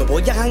 o me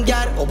voy a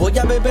janguear o voy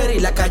a beber y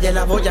la calle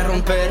la voy a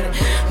romper.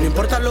 No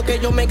importa lo que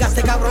yo me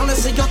gaste, cabrones,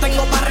 si yo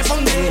tengo para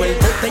responder. Tengo el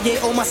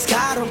botellero más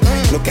caro,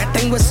 lo que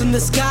tengo es un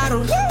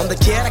descaro. Donde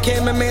quiera que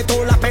me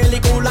meto la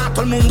película,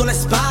 todo el mundo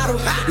les paro.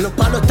 Los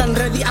palos están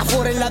ready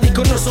afuera en la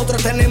disco,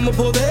 nosotros tenemos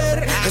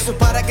poder. Eso es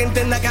para que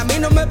entienda que a mí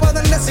no me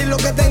pueden decir lo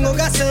que tengo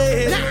que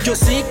hacer. Yo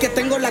sí que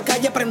tengo la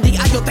calle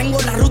prendida, yo tengo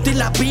la ruta y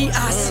las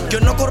vías.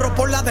 Yo no corro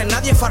por la de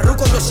nadie,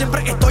 farruco, yo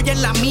siempre estoy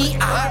en la mía.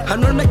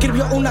 Anuel me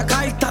escribió una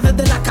carta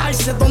desde la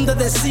cárcel donde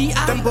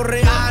decía: tempo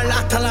real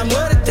hasta la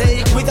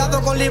muerte y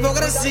cuidado con la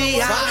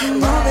hipocresía.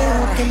 No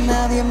dejo que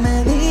nadie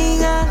me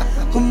diga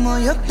cómo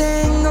yo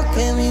tengo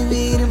que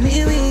vivir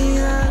mi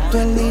vida.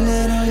 Todo el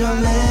dinero yo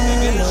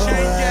me lo voy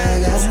a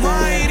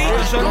gastar.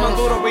 Eso es más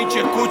duro, pinche,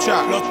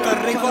 escucha. Los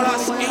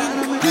terrícolas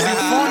Inc.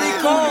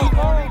 Sinfónico.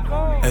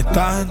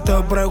 Esta gente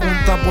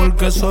pregunta por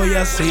qué soy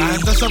así. La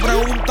gente se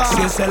pregunta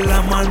si esa es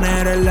la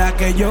manera en la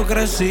que yo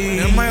crecí. Mi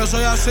hermano, yo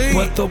soy así.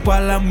 Puesto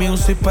para la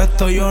music, pa'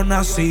 esto yo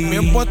nací.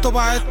 Bien puesto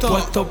para esto.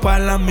 Puesto para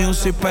la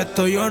music, pa'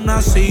 esto yo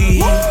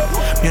nací.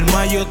 Mi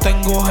hermano, yo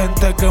tengo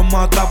gente que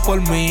mata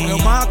por mí.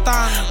 Me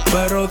matan.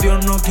 Pero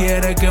Dios no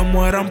quiere que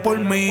mueran por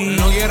mí.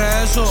 No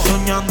quiere eso.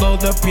 Soñando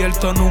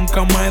despierto,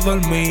 nunca me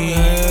dormí.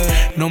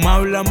 No me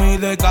habla a mí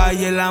de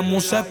calle, la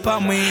música es pa'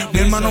 mí. Mi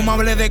hermano, no me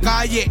hable de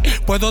calle.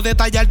 Puedo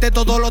detallarte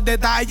todos los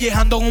detalles.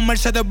 Ando en un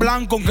Mercedes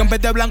blanco, aunque en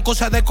vez de blanco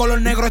sea de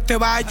color negro este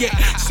valle.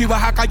 Si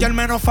vas a callar,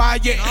 menos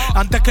falle,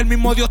 antes que el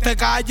mismo Dios te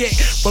calle.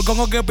 Porque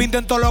como que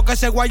pinten todo lo que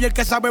se guaye. El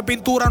que sabe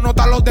pintura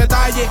nota los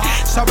detalles.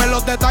 Sabe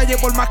los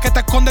detalles, por más que te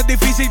escondes,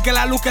 difícil que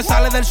la luz que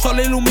sale del sol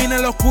ilumine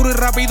el oscuro y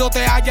rápido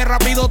te halle,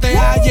 rápido te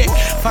halle.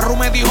 Farru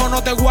me dijo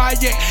no te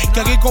guayes,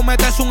 que aquí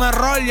cometes un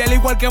error. Y al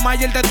igual que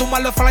Mayer te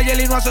tumban los flyers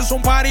y no haces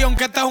un party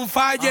aunque estés un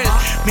faller.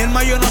 Mi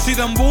hermano, yo no soy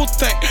de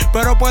embuste,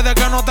 pero puede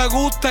que no te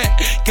guste.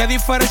 Qué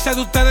diferencia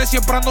de ustedes,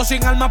 siempre ando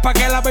sin alma pa'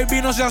 que la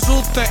baby no se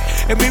asuste.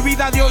 En mi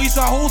vida Dios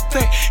hizo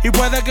ajuste y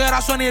puede que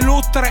ahora suene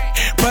ilustre,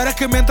 pero es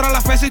que mientras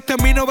la fe existe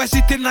en mí no va a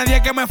existir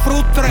nadie que me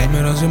frustre.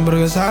 Mira, siempre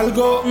que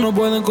salgo no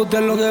pueden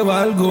costear lo que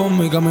valgo.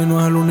 Mi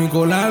camino es el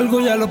único largo,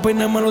 ya los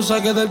peines me los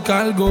saqué del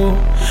cargo.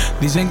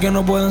 Dicen que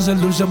no pueden ser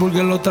dulces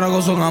porque los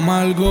tragos son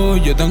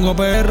amargos. Yo tengo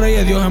PR y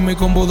a Dios en mi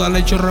combo dale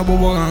hecho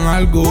repo, hagan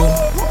algo.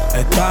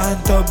 Esta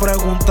gente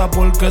pregunta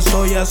por qué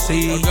soy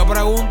así. ¿Por qué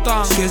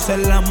preguntan? Si esa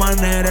es la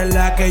manera en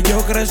la que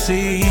yo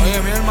crecí.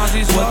 Oye, mi hermano,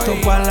 sí soy.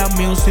 Puesto para la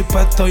music,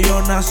 pa' esto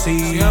yo nací.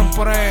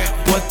 Siempre.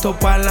 Puesto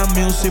para la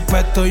music, pa'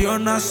 esto yo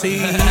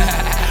nací.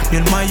 Mi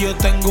hermano, yo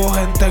tengo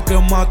gente que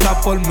mata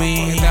por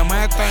mí. Te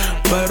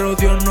meten. Pero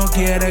Dios no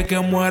quiere que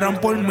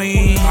mueran por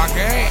mí. ¿A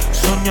qué?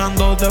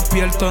 Soñando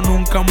despierto,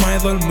 nunca me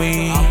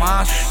dormí.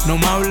 Jamás. No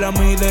me habla a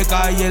mí de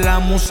calle, la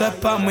música es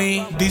pa'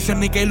 mí. Dicen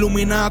ni que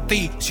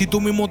Illuminati. Si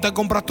tú mismo te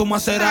compras tu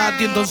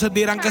Maserati, entonces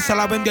dirán que se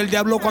la vendió el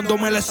diablo cuando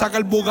me le saca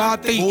el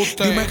Bugatti.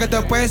 Dime que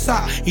te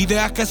pesa,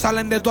 ideas que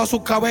salen de todas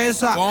sus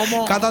cabezas.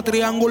 ¿Cómo? Cada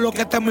triángulo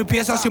que está en mi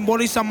pieza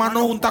simboliza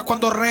manos juntas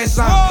cuando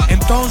rezan.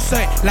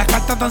 Entonces, las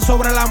cartas están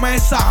sobre la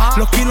mesa.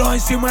 Los kilos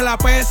encima de la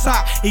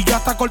pesa. Y ya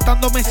está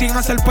cortándome sin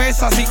hacer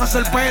pesa, sin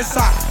hacer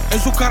pesa.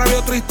 En su cara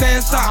veo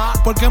tristeza,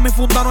 porque mi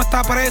funda no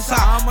está presa.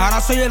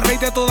 Ahora soy el rey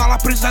de todas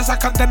las princesas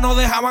que antes no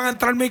dejaban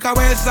entrar en mi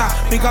cabeza.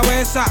 Mi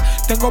cabeza,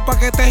 tengo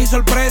paquetes y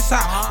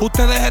sorpresas.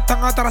 Ustedes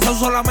están atrasados,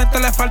 solamente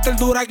les falta el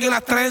durac y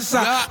las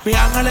trenzas. Mis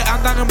ángeles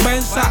andan en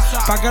venza,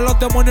 pa' que los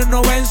demonios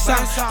no venzan.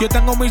 Yo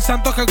tengo mis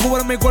santos que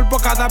cubren mi cuerpo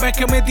cada vez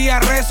que mi tía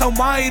reza,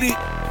 Almighty.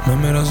 Me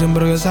miran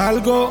siempre que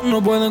salgo,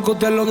 no pueden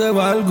costear lo que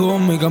valgo.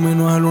 Mi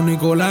camino es el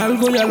único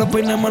largo, ya los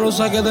peines me los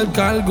saqué del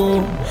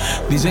cargo.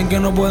 Dicen que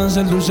no pueden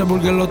ser dulces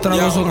porque los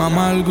tragos son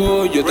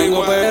amargos. Yo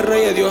tengo PR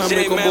y Dios en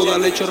mi combo,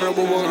 dale hecho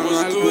rebubo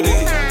en algo.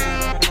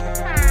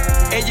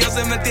 Ellos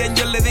se metían,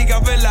 yo le diga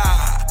vela.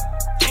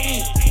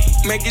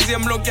 Me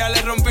quisieron bloquear,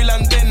 le rompí la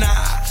antena.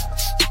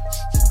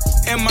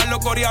 Es malo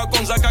coreado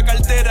con saca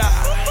cartera.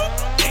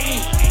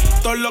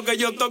 Todo lo que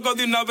yo toco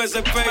de una vez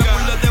se pega.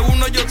 Me de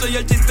uno, yo soy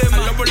el sistema.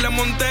 Yo por le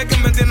monté que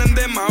me tienen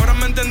dema. Ahora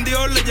me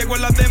entendió, le llegó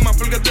la tema.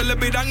 Porque te le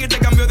viran y te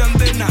cambió de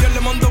antena. Yo le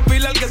monto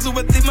pila al que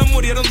subestima.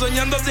 Murieron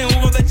soñando sin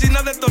jugo de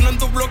China. Detono en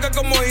tu bloque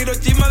como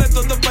Hiroshima. De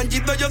todos estos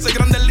panchitos yo soy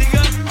grande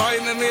liga.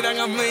 Hoy me miran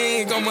a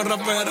mí como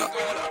rapero.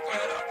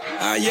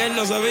 Ayer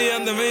no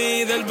sabían de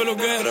mí, del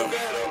peluquero.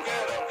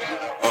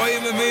 Hoy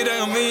me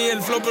miran a mí,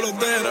 el flow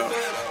pelotero.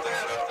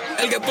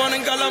 El que pone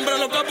en calambre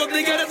los capos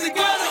tigres y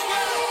cuero.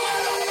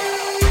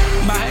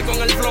 Bajé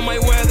con el flow my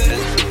weather,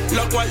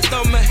 los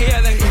cuartos me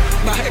hieden.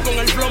 Bajé con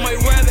el flow my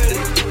weather,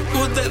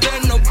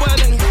 ustedes no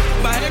pueden.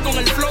 Bajé con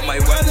el flow my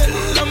weather,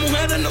 las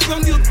mujeres no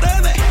son de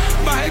ustedes.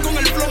 Bajé con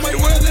el flow my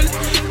weather,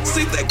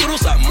 si te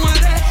cruzas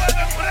mueres.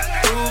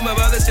 Tú me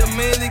vas a decir a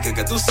mí, di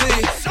que tú sí.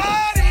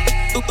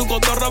 Tu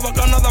cotorra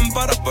bacana dan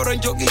para, pero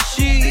en jockey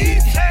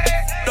shit.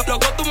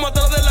 Loco, tus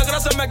motores de la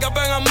grasa me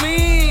escapan a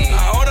mí.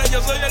 Ahora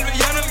yo soy el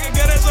villano, el que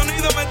quiere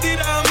sonido me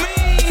tira a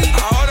mí.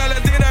 Ahora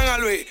le tiran a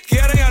Luis,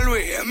 quieren a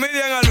Luis,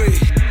 envidian a Luis.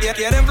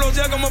 Quieren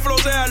flosear como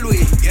flosea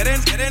Luis.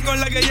 Quieren con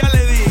la que ya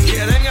le di.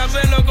 Quieren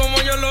hacerlo como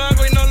yo lo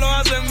hago y no lo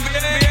hacen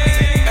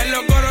bien. En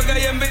los coros que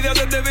hay envidia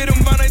se te vira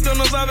un pana y tú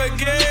no sabes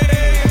qué.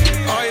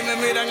 Hoy me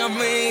miran a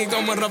mí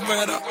como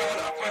rapero.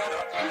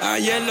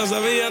 Ayer no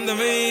sabían de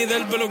mí,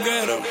 del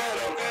peluquero.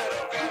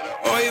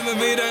 Hoy me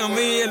miran a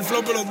mí, el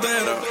flow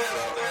pelotero.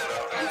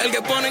 El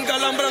que pone en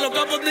calambre los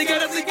capos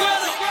tigres y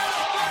cuero.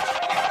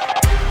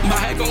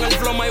 Bajé con el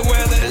flow my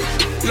weather,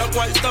 los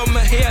cuartos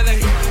me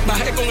hieden.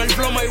 Bajé con el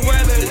flow my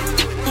weather,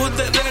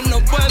 ustedes no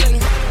pueden.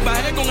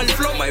 Bajé con el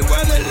flow my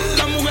weather,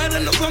 las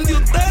mujeres no son de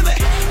ustedes.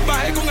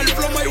 Bajé con el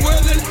flow my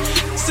weather,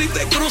 si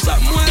te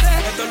cruzas mueres.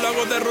 Esto lo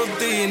hago de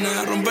rutina,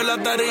 romper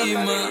la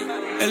tarima.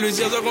 El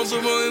vicioso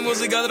consumo mi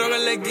música, droga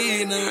en la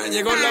esquina.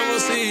 Llegó la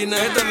bocina,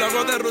 esto lo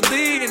hago de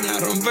rutina,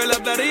 romper la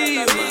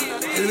tarima.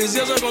 El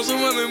vicioso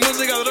consume mi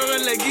música, droga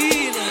en la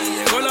esquina.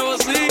 Llegó la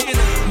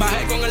bocina.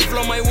 Bajé con el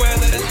flow my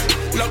weather,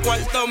 los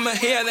cuartos me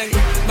hieden.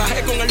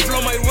 Bajé con el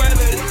flow my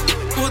weather,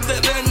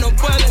 ustedes no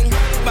pueden.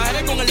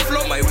 Bajé con el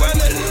flow my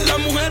weather, las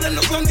mujeres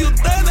no son de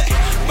ustedes.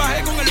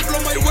 Bajé con el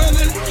flow my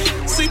weather,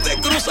 si te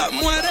cruzas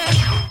mueres.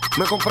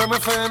 Me compré mi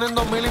FN en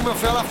 2000 y me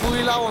fui a la fuga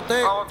y la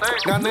boté.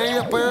 Gané y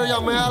después yo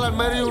llamé al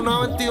armerio y una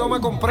 22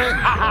 me compré.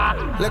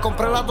 Le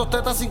compré las dos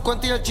tetas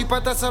 50 y el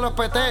chipete se lo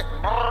espeté.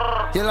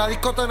 Y en la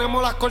disco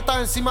tenemos las cortas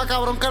encima,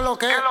 cabrón, que es lo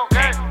que.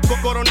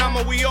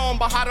 Coronamos, we on,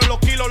 bajaron los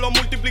kilos, los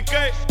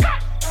multipliqué.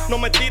 No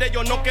me tires,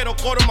 yo no quiero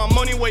coro, my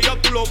money way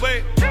up, tú lo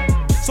ves.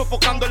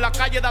 Sofocando en la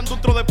calle, dando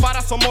un tro de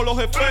para, somos los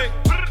jefes.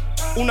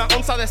 Una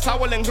onza de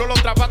sour, le enrolo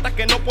otra bata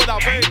que no pueda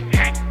ver.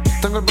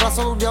 Tengo el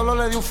brazo de un diablo,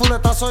 le di un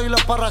fuletazo y lo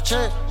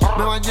esparraché.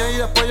 Me bañé y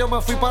después yo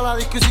me fui para la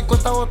disco y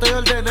 50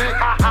 botellas del DN.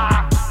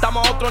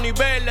 Estamos a otro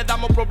nivel, le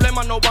damos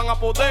problemas, no van a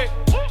poder.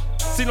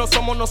 Si no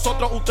somos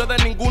nosotros,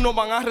 ustedes ninguno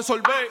van a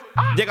resolver.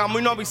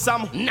 Llegamos y no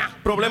avisamos.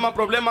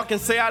 Problema, quien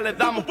sea le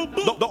damos.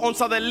 Dos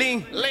onzas de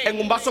lean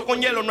en un vaso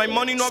con hielo, no hay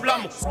money, no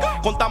hablamos.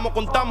 Contamos.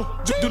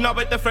 De una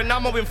vez te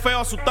frenamos, bien feo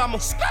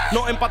asustamos.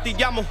 Nos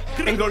empatillamos.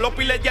 En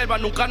Grolopi y le hierba,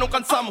 nunca nos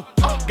cansamos.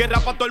 Guerra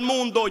para todo el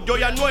mundo, yo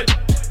y Anuel.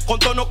 Con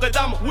todo nos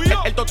quedamos.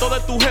 El toto de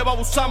tu jeva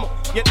abusamos.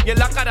 Y en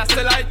la cara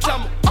se la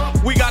echamos.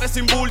 We got it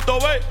sin bulto,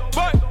 ve.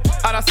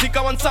 Ahora sí que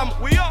avanzamos.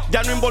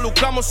 Ya no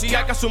involucramos si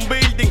hay que hacer un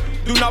building.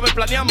 De una vez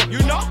planeamos.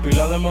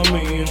 Pila de mami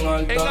en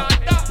alta.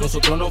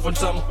 Nosotros nos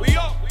forzamos.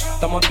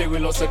 Estamos activos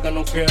y lo sé que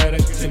nos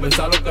quieren. Sin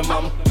pensar lo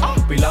quemamos.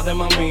 Pila de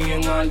mami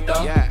en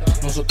alta.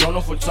 Nosotros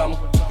nos forzamos.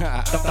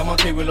 Estamos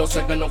activos y lo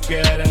sé que nos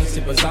quieren.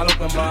 Sin pensar lo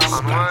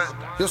quemamos.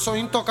 Yo soy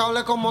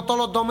intocable como todos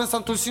los domes en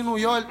Santurce y New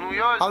York.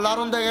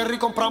 Hablaron de guerra y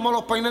compramos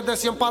los peines de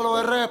 100 para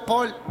los R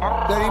Sport.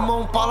 Le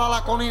dimos un palo a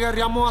la con y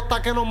guerreamos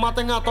hasta que nos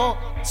maten a todos.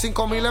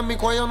 5,000 en mi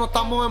cuello, no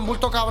estamos en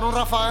bulto, cabrón,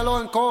 Rafael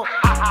o en co.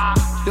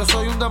 Yo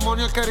soy un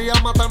demonio, él quería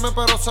matarme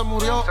pero se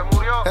murió.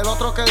 El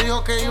otro que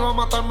dijo que iba a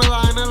matarme,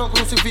 la N lo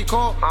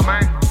crucificó.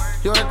 Amén.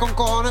 Lloré con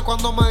cojones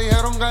cuando me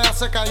dijeron que ella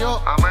se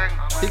cayó. Amén.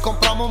 Y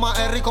compramos más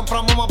R y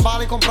compramos más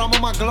bala y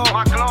compramos más glow.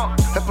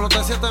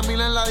 Exploté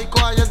 7,000 en la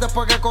disco ayer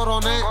después que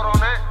coroné.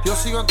 Yo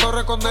sigo en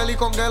torre con él y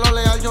con Gelo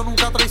leal, yo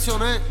nunca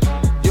traicioné.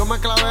 Yo me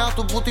clavé a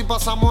tu puta y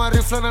pasamos el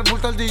rifle en el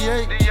bulto del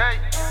DJ.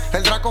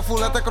 El Draco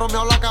fulete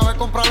cromeado la acabé de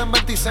comprar en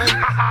 26.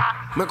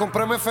 Me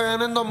compré mi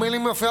FN en 2000 y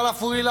me fui a la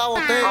fuga y la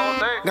boté.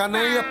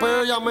 Gané y después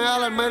yo llamé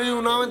al armerio y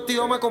una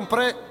 22 me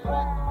compré.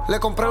 Le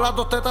compré las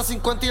dos tetas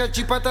 50 y el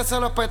chipete se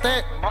lo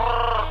espeté.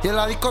 Y en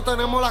la disco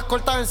tenemos las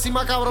cortas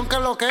encima, cabrón, que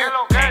es lo que.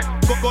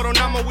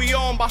 Coronamos, we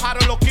on,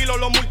 bajaron los kilos,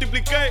 los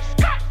multipliqué.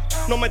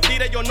 No me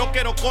tires, yo no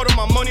quiero coro,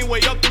 my money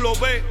way up, tú lo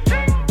ves.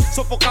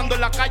 Sofocando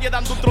en la calle,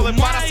 dando un tro de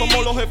para,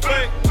 somos los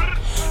jefes.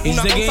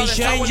 It's the game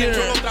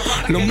changer.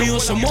 Los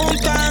míos se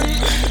montan.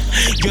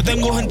 Yo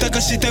tengo gente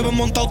que si te ven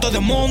montado te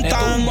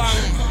desmontan.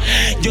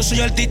 Yo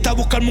soy artista,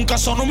 buscarme un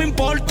caso no me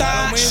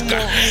importa.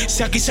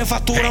 Si aquí se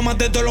factura más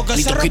de todo lo que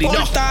se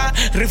reporta.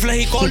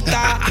 Rifles y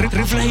corta,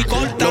 rifles y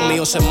corta. Los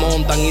míos se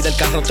montan y del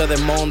carro te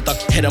desmontan.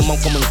 Jeremón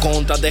como en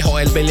contra, dejo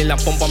el belly en la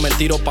pompa, me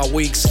tiro pa'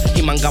 Wix.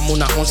 Y mangamos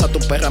una onza, tu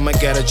perra me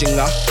quiere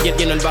chingar. Y él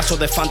tiene el vaso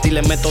de Fanta y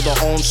le meto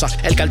 2 onzas.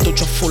 El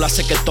cartucho full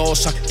hace que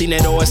tosa.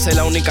 Dinero esa es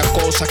la única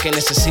cosa que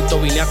necesito,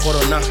 vine a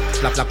coronar.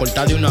 La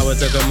corta de una vez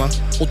te quema.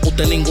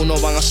 Usted ninguno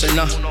van a hacer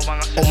nada.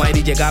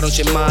 Omairi llegaron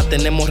sin más,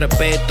 tenemos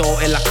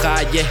respeto en la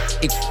calle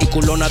y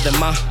culonas de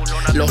más.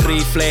 Los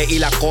rifles y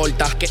la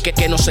corta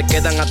que no se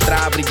quedan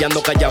atrás,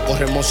 brillando callados,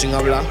 corremos sin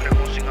hablar.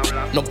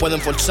 No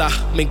pueden forzar,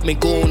 mi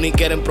Guni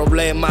quieren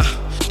problemas.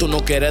 Tú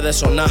no quieres de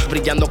sonar,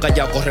 brillando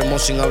callados,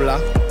 corremos sin hablar.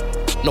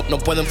 No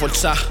pueden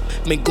forzar,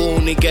 mi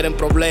Guni quieren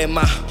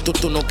problemas.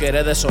 Tú no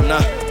quieres de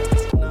sonar.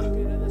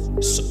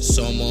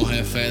 Somos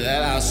jefes de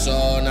la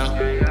zona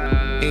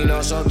y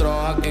nosotros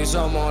aquí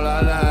somos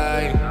la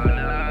ley.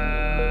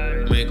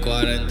 Mi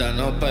 40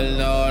 no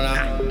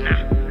perdona.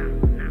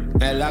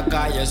 En la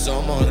calle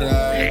somos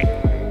rey.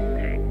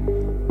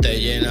 Te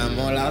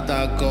llenamos la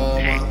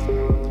Tacoma.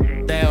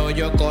 Te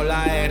hoyo con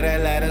la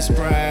RLR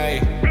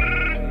spray.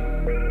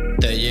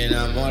 Te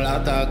llenamos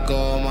la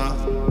Tacoma.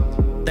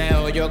 Te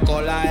hoyo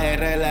con la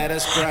RLR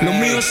spray. Los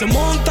míos se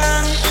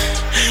montan.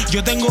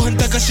 Yo tengo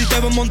gente que si te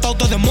ven montado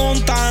te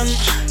desmontan.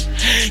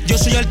 Yo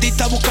soy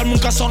artista, buscarme un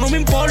caso no me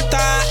importa.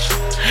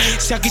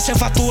 Si aquí se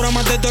factura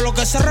más de todo lo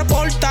que se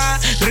reporta.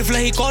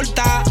 Rifles y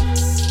corta.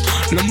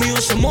 Los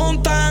míos se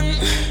montan.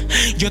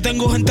 Yo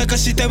tengo gente que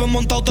si te ven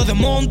montado te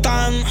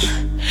desmontan.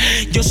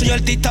 Yo soy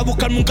artista,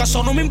 buscarme un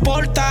caso no me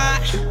importa.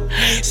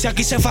 Si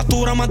aquí se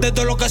factura más de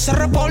todo lo que se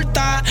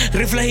reporta.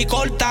 Rifles y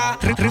corta,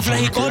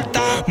 rifles y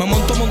corta. Me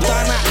monto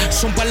Montana,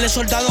 son par de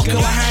soldados que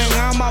bajan en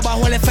ama.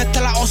 Bajo el efecto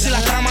de la OSI y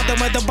las tramas te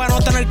meten para no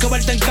tener que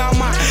verte en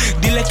cama.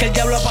 Dile que el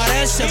diablo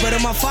aparece, pero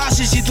es más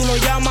fácil si tú lo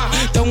llamas.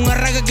 Tengo un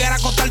R que quiera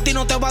acostarte y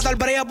no te va a dar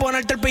break a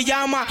ponerte el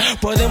pijama.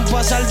 Pueden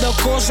pasar 2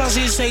 cosas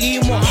si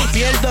seguimos.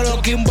 Pierdo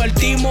lo que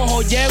invertimos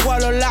o llego a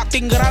los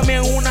Latin Grammy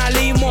en una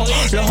limo.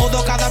 Los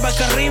jodo cada vez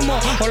que rimo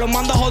o los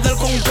mando a joder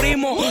con un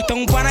primo.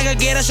 Tengo un pana que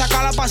quiere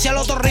sacar a pasear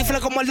otro rifle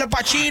como el del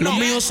Pachino. Los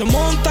míos se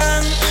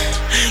montan.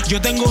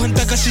 Yo tengo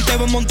gente que si te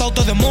ven montado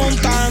te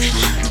desmontan.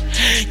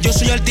 Yo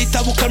soy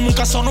artista, buscarme un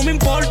caso no me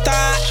importa.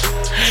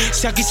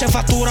 Si aquí se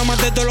factura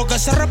más de todo lo que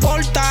se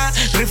reporta.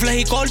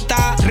 Rifles y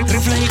corta,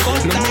 rifles y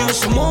corta. Los míos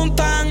se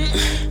montan.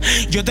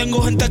 Yo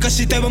tengo gente que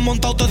si te ven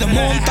montado te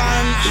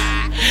desmontan.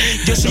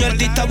 Yo soy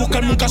artista,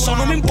 buscarme un caso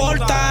no me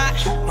importa.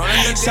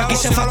 Si aquí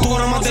se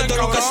factura más de todo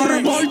lo que se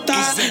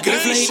reporta.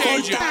 Rifles y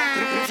corta.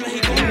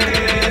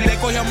 Le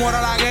cogí amor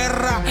a la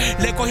guerra,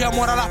 le cogí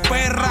amor a las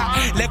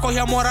perras, le cogí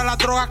amor a las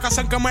drogas que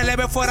hacen que me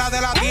eleve fuera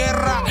de la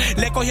tierra.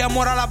 Le cogí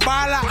amor a las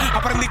balas,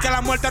 aprendí que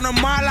la muerte no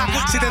es mala.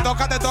 Si te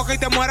toca y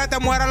te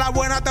muere la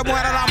buena, te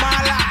muere la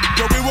mala.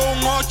 Yo vivo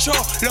un 8,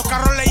 los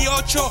carros ley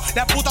 8,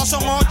 las putas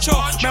son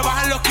 8. Me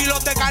bajan los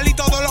kilos de Cali,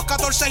 todos los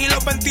 14 y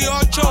los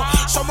 28.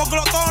 Somos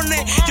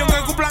glotones, y aunque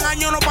cumplan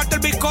años no parte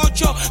el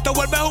bizcocho. Te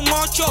vuelves un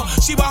 8,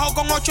 si bajo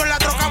con 8 en la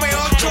troca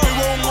B8. Yo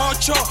vivo un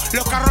 8,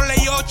 los carros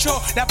ley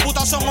 8, las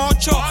putas son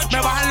 8. Me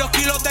bajan los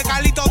kilos de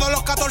Cali, todos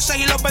los 14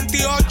 y los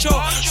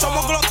 28.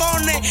 Somos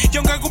glotones, y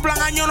aunque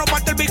cumplan años no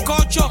parte el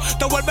bizcocho.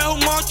 Te vuelves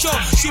un 8,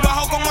 si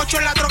bajo con 8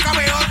 en la troca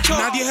B8.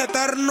 Nadie es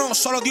eterno,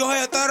 solo Dios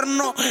es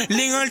eterno.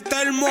 Lin el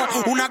termo,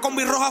 una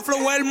combi roja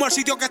flow elmo. El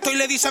sitio que estoy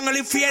le dicen el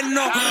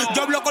infierno.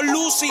 Yo hablo con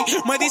Lucy,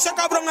 me dice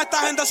cabrón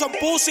esta gente son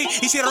pussy.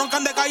 Y si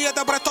roncan de calle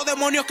te presto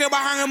demonios que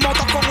bajan en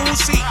motos con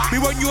Uzi.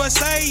 Vivo en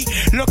USA,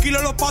 los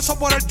kilos los paso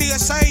por el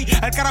TSA.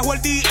 El carajo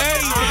el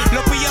DA,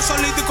 los pilla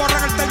solito y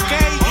corren el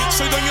 10K.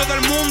 Soy dueño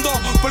del mundo,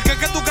 porque es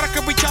que tú crees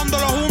que pichando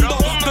lo hundo.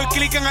 Doy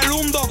clic en el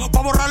hundo,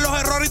 pa' borrar los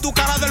errores y tu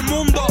cara del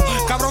mundo.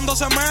 Cabrón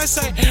 12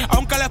 meses,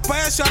 aunque la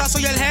especie, ahora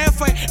soy el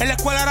jefe. En la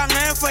escuela eran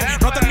F,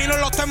 no termino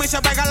los temas y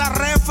se pega la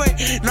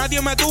refe.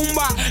 Nadie me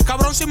tumba,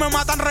 cabrón si me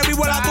matan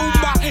revivo en la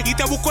tumba. Y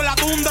te busco en la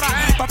tundra,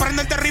 pa'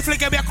 prenderte el rifle y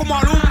que veas como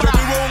alumbra. Yo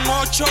vivo un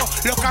 8,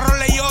 los carros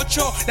ley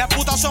 8, las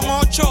putas son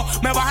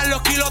 8. Me bajan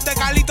los kilos de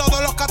Cali,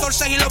 todos los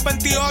 14 y los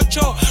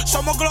 28.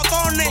 Somos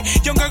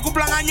glotones, y aunque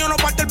cumplan años no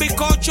parte el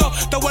bizcocho.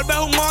 Te vuelves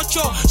un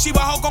 8, si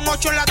bajo con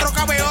 8 en la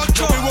troca B8.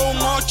 Yo vivo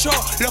un 8,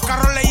 los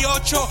carros ley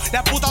 8,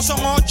 las putas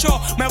son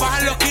 8. Me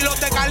bajan los kilos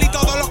de Cali,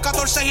 todos los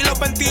 14 y los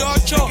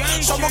 28.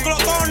 Somos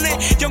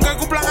glotones, y aunque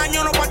cumplan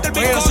años no parte el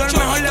bizcocho. Te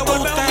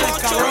vuelves un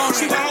 8,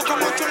 si bajo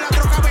con 8 en la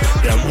troca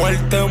B8. La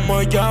muerte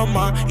me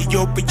llama y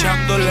yo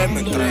pichándole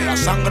mientras la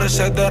sangre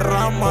se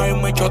derrama. Y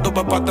me choto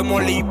pepa de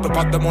molí,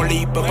 pepa de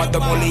molí, pepa de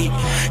molí.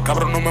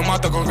 Cabrón no me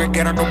mata con que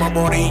quiera no me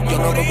morí. Yo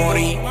no me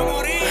morí,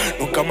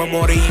 nunca me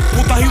morí.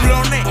 Putas y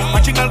blones,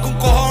 pa' chingar con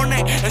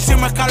cojones.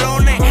 Encima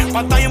escalones,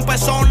 pantalla en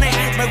pezones.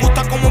 Me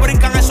gusta cómo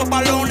brincan esos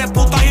balones.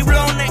 Putas y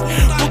blones,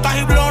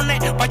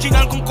 pa'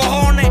 chingar con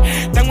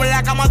cojones. Tengo en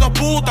la cama 2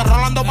 putas,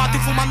 rolando pato y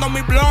fumando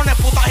mis blones.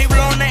 Putas y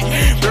blones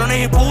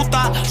Blones y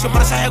puta,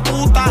 siempre se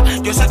ejecuta.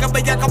 Yo sé que es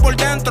bellaca por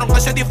dentro,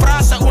 aunque se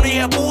disfrace una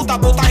hija de puta.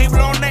 Putas y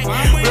blones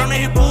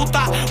y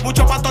puta,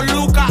 mucho pato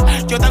lucas.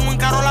 Yo tengo en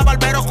Carola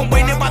barberos con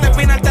peine pa'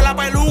 despinarte la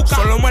peluca.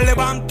 Solo me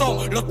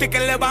levanto, los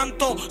tickets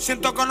levanto,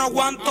 siento que no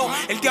aguanto.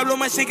 El diablo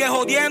me sigue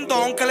jodiendo,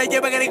 aunque le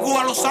lleve grigú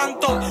a los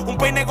santos. Un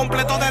peine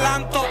completo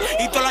adelanto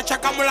y todas le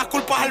achacamos las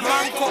culpas al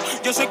banco.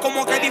 Yo soy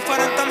como que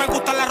diferente, me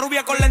gusta la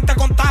rubia con lente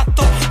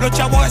contacto. Los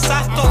chavos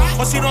exactos,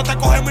 o si no te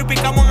cogemos y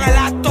picamos en el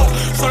acto.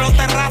 Solo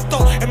te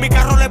rasto, en mi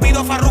carro le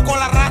pido Farruko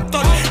la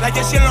Raptor. La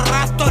Jessie en los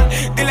Raptor,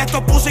 dile a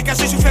estos pussy que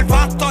soy su fiel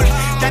pastor.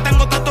 Ya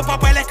tengo tantos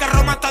papeles que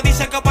Roma hasta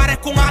dice que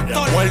parezco un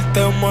actor. La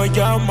muerte me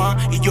llama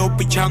y yo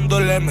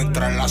pichándole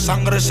mientras la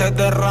sangre se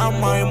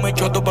derrama. Y me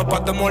echo tu pepa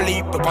de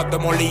molí, pepa de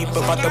molí,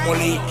 pepa de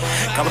molí.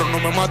 Cabrón, no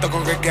me mata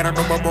con que quiera,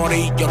 no me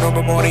morí. Yo no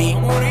me morí,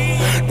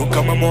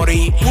 nunca me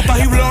morí. Putas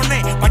y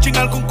blones, pa'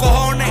 chingar con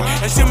cojones.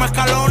 Encima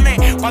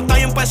escalones,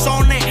 pantalla en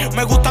pezones.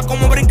 Me gusta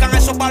cómo brincan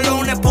esos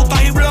balones.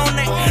 Putas y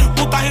blones,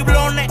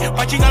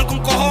 pa' chingar con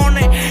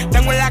cojones.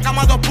 Tengo en la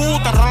cama dos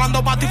putas,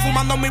 rolando pato y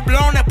fumando mis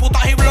blones.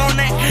 Putas y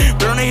blones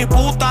y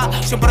putas,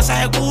 siempre se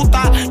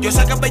ejecuta. Yo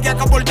sé que es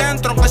bellaca por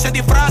dentro, aunque se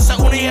disfrace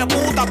una hija de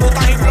puta.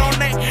 Putas y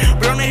blones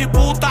y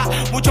putas,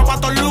 mucho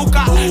pato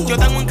lucas. Yo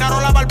tengo en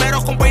Carola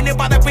barberos con peine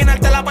pa'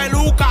 despinarte la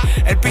peluca.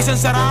 El piso en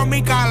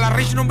cerámica, la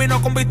Rich no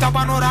vino con vista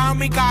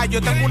panorámica.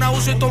 Yo tengo una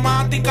uso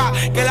automática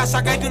que la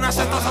saqué de una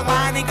cesta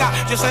satánica.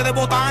 Yo sé de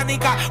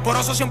botánica, por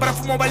eso siempre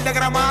fumo verde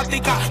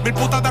gramática. Mil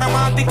putas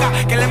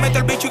dramáticas, que le meto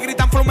el bicho y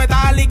gritan flow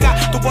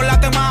metálica. Tú por la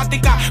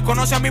temática,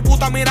 conoce a mi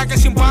puta, mira que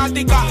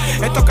simpática.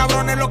 Estos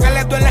cabrones lo que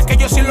les duele es que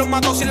yo sí los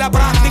mato sin la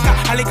práctica.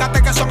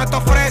 Alicate que son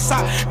estos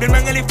fresas, mirme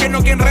en el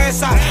infierno quien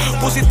reza.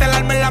 Pusiste el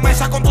alma en la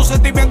mesa con tus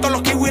sentimientos,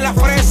 los kiwi y la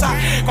fresa.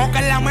 Coca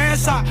en la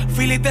mesa,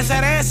 filis de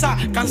cereza,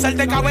 cáncer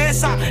de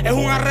cabeza. Es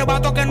un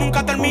arrebato que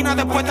nunca termina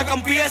después de que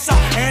empieza.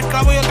 En el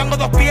clavo yo tengo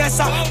dos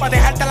piezas, pa'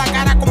 dejarte la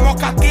cara con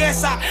moscas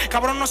tiesas.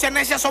 Cabrón, no seas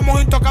necia,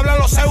 somos intocables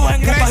los Zeus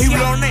en Grecia. Putas y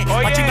blones,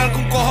 pa' chingar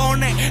con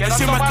cojones.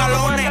 Encima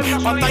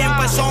escalones, pantalla en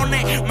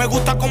pezones. Me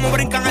gusta cómo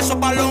brincan esos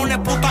balones.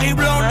 Putas y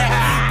blones,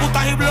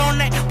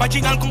 pa'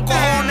 chingar con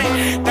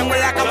cojones. Tengo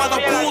en la cama dos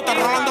putas,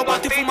 rolando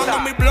pato y fumando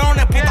mis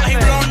blones. Putas y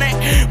blones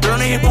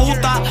y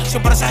putas,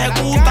 siempre se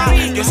ejecuta.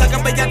 Yo sé que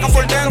es bellaca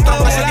por dentro,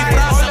 aunque se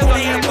disfraza una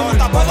hija de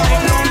puta. Putas y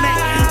blones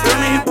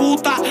y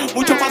putas,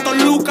 mucho pato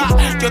lucas.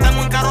 Yo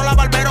tengo en Carola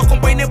barberos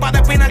con peine pa'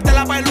 despinarte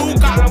la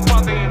peluca.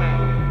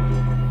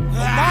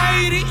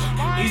 Almighty,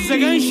 it's the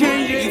game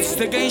changer, it's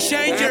the game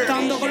changer.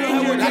 Estando con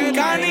los la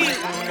cani,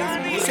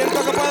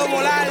 siento que puedo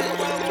volar.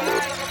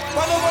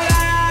 Puedo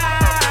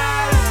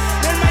volar,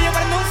 del mayo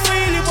prendo un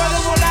fil y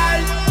puedo volar.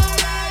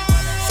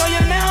 Soy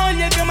el mejor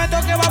y el que me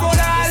toque va a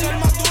volar.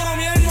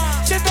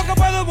 Siento que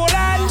puedo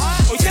volar,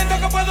 hoy siento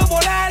que puedo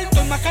volar.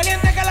 Estoy más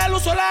caliente que la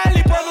luz solar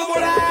y puedo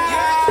volar.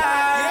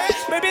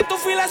 Baby, en tu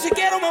fila si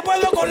quiero me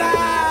puedo colar.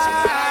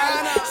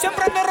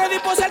 Siempre ando ready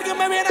por si alguien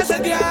me viene a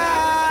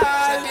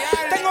setear.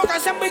 Tengo que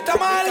hacer vista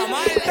mal,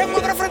 tengo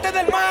otra frente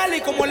del mal.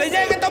 Y como le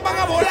llegue te van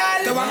a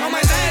volar. Te van a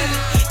meter,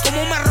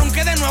 como me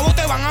ronque de nuevo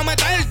te van a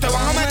meter. Te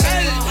van a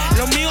meter,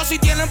 los míos si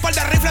tienen par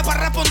de rifles para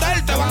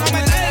responder. Te van a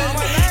meter,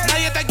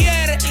 nadie te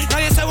quiere,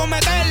 nadie se va a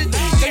meter.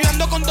 Que yo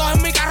ando con dos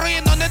en mi carro y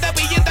en donde te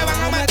pillen te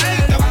van a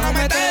meter. Te van a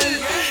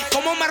meter,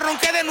 como me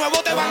ronque de nuevo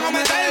te van a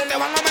meter. Te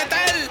van a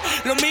meter,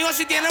 los míos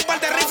si tienen par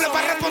de rifles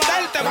para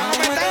responder. Te van a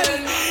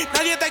meter,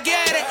 nadie te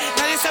quiere,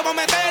 nadie se va a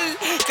meter.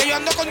 Que yo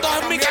ando con dos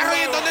en mi carro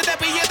y en donde te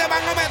pille te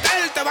van a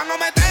meter. Te van a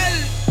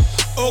meter.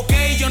 Ok,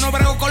 yo no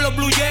brego con los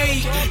Blue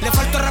Jays. Le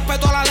falta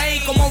respeto a la ley.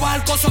 Como vas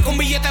al coso con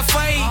billetes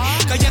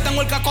fake. Que ya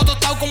tengo el casco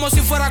tostado como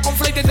si fuera con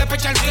flake de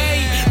Pechar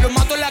Gay. Los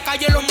mato en la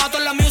calle, los mato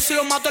en la music,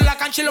 los mato en la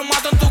cancha y los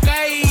mato en tu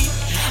gay.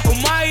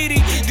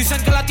 Almighty,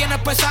 dicen que la tienes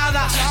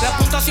pesada. La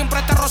punta siempre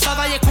está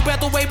rosada y escupe a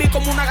tu baby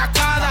como una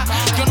cascada.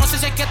 Yo no sé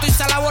si es que estoy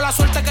salado o la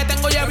suerte que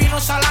tengo ya vino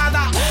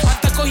salada.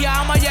 Antes cogía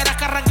ama y era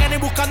que arranqué ni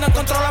buscando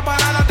encontró la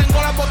parada.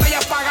 Tengo las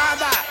botellas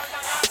pagadas.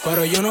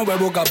 Pero yo no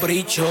bebo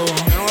capricho.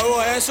 Yo no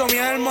bebo eso, mi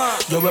alma.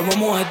 Yo bebo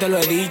mujer, te lo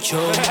he dicho.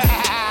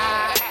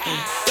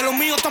 Que los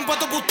míos están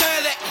puestos por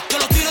ustedes. Que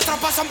los tiros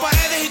traspasan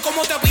paredes. Y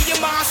como te pillen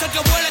van a hacer que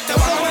vueles. Te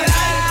van a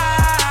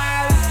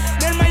volar.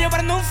 Del mayo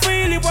prendo un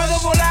fil y puedo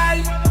volar.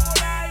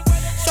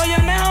 Soy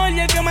el mejor y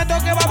el que me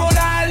toque va a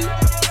volar.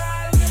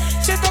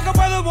 Siento que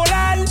puedo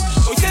volar.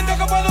 Hoy siento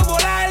que puedo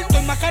volar.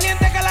 Estoy más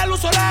caliente que la luz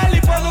solar y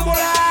puedo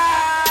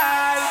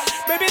volar.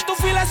 Baby, en tu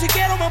fila si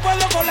quiero me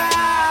puedo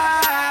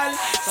colar.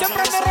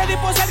 Siempre ando ready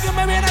por si alguien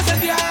me viene a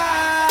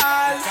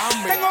setear.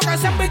 Tengo que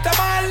hacer vista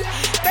mal,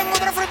 tengo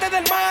otra frente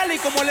del mal. Y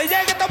como le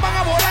llegue te van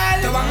a volar.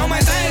 Te van a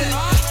meter,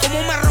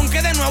 como me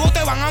ronque de nuevo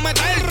te van a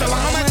meter. Te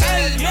van a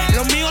meter,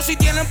 los míos si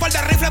tienen par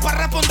de rifles para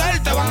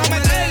responder. Te van a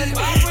meter,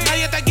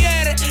 nadie te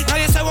quiere,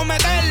 nadie se va a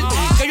meter.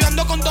 Que yo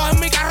ando con dos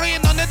en mi carro y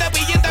en donde te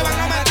pillen te van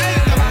a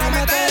meter. Te van a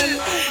meter,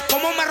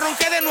 como me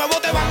ronque de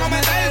nuevo te van a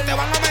meter. Te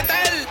van a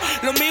meter,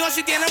 los míos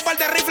si tienen par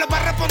de rifles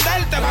para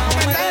responder. Te van a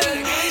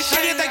meter,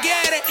 nadie te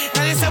quiere,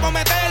 nadie se va a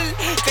meter.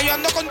 Que yo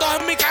ando con dos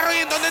en mi carro y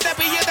en donde te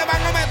pille te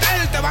van a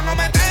meter. Te van a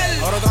meter.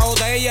 Ahora otra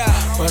botella,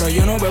 pero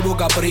yo no bebo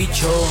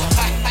capricho.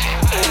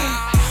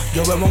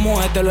 Yo bebo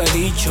mujer, te lo he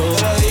dicho.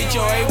 Te lo he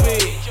dicho,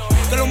 baby.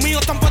 Que los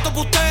míos están puestos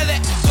por ustedes.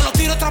 Que los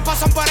tiros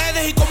traspasan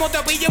paredes. Y como te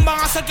pillen van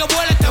a hacer que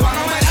vueles. Te van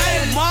a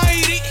meter el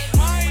Mighty,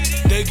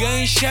 The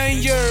Game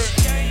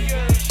Changer.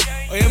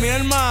 Oye, mi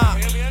hermano,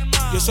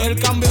 yo soy el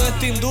cambio de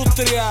esta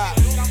industria.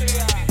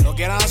 Lo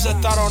quieran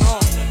aceptar o no.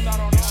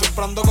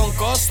 Siempre ando con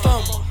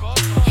custom,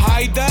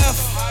 high def,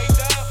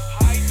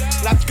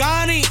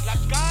 Latin,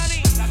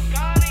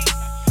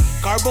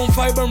 Carbon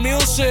Fiber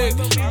Music,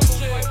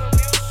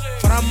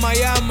 From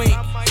Miami,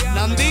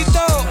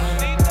 Nandito.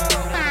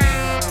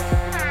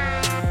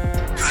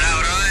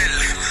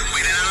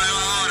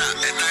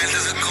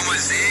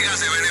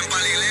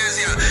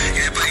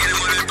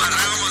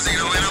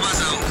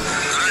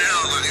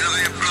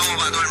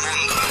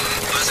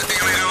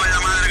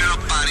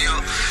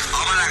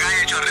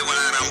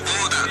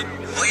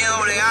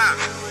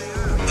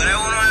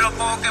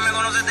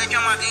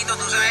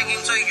 Tú sabes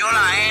quién soy yo,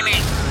 la N.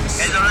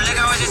 El dolor de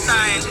cabeza está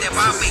gente,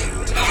 papi.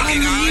 Porque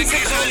cada vez que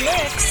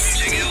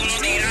se queda uno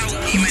tirado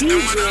y me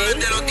están matando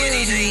desde los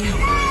 16.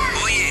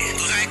 Oye,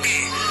 ¿tú sabes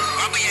qué?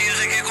 Papi, ya yo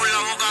sé que con la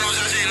boca no se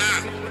hace nada.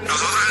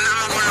 Nosotros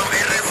andamos con los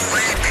R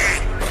fuertes.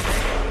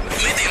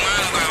 Mete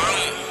mano, cabrón.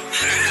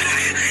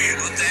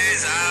 Ustedes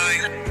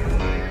saben.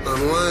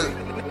 Manuel,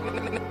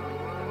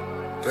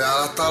 real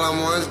hasta la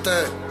muerte.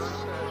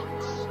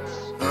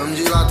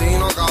 MG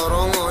Latino,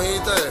 cabrón,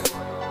 oíste.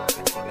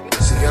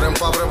 Si quieren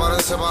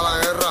prepárense para la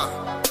guerra.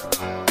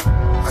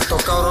 A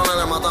estos cabrones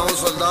le matan a un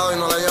soldado y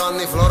no le llevan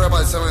ni flores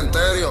para el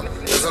cementerio.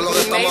 Eso es lo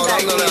que estamos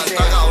hablando de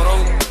lealtad,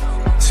 cabrón.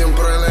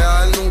 Siempre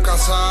leal, nunca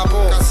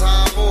sapo.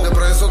 De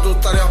preso tú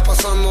estarías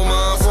pasando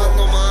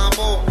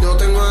mapo. Yo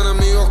tengo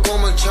enemigos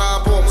como el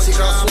Chapo. Si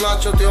caso la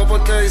choteó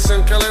porque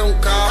dicen que él es un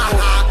capo.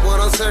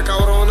 Muéranse,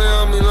 cabrones,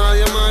 a mí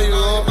nadie me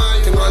ayudó.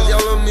 Tengo al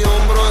diablo en mi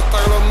hombro, esta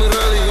es mi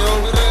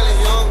religión.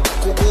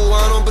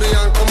 Cubanos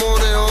brillan como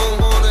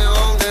neón.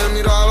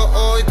 Míralo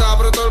hoy, te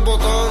aprieto el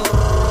botón.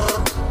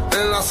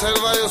 En la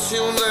selva yo soy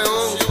un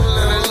león.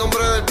 En el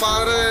nombre del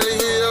Padre, del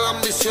Hijo y de la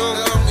ambición.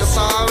 Yo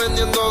estaba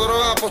vendiendo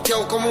droga,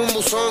 posteado como un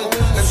buzón.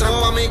 Entran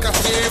pa' mi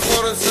castillo y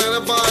por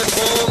encima pa' el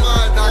fondo.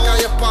 La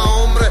calle es pa'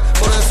 hombres,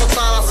 por eso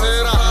está la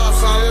acera.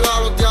 Sale a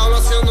los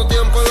diablos haciendo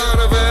tiempo en la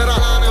nevera.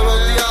 Todos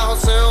los días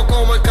joseo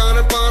como el can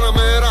en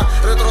Panamera.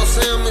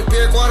 Retrocedo en mis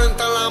pies,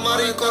 40 en la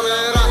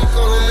marinconera.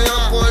 Los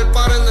días por el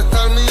paren de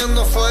estar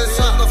midiendo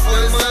fuerza.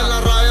 En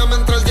la raya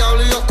mientras el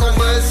diablo y yo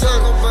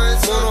conversan.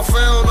 Mono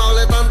feo, no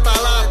hable tanta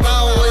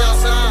lata. Voy a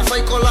hacer un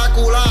fake con la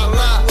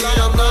culata.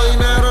 Tirando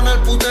dinero en el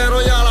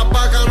putero y a las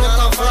vacas no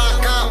están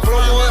flacas.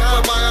 Plomo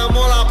después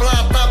pagamos la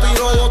plata.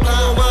 Pirobo tú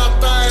no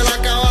matas, él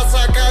acaba de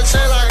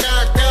sacarte la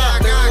caca.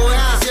 Tengo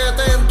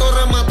 27 en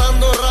Torres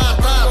matando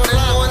ratas.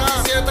 Tengo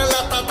 27 en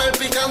la Tatel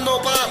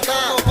picando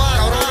pasta.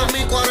 Cabrón en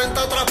mi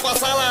 40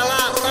 traspasa la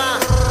lata.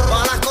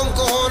 Balas con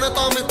cojones,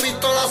 todas mis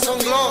pistolas son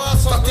glow.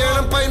 Estas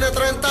tienen peine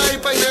 30 y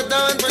peines de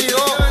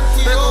 22.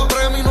 Me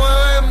compré mi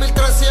 9 en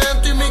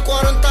 1300 y mi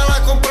 40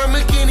 la compré en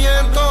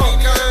 1500.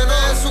 Cadena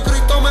de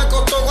Jesucristo me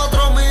costó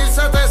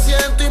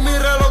 4700 y mi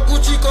reloj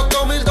Gucci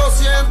costó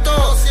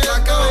 1200.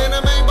 La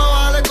cadena me iba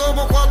a vale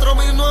como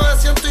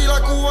 4900 y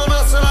la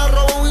cubana se la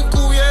robó un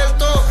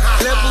encubierto.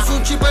 Le puso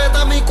un chipete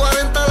a mi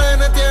 40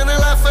 LN, tiene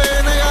la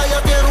FN,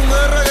 ya tiene un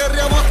R,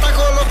 guerreamos hasta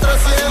con los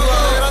 300.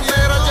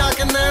 Delanteras,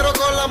 jaquenero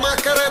con la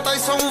mascareta y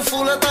son un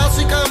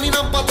fuletazo y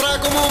caminan para atrás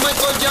como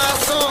Michael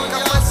Jackson.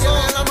 Capaz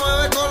tiene la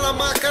 9 con la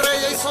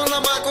mascarilla y son la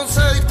Macon,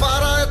 se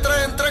dispara de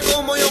 3 en 3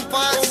 como John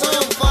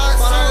Paxson.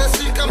 Para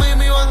decir que a mí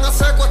me iban a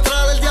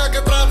secuestrar el día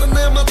que traten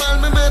de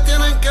matarme me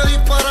tienen que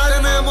disparar.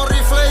 Tenemos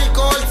rifle y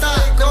corta,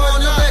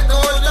 coño te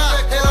corta.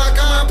 El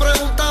acá me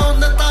pregunta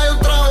dónde está yo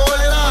otra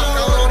vuelta.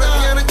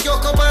 Cabrones tienen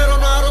kiosco pero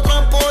no lo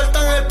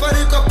transportan. El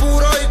perico es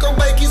puro y con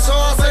baking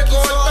soda se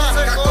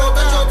corta.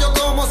 Cascote choteo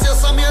como si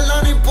esa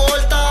mierda no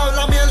importa.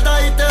 Habla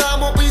mierda y te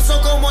damos piso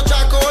como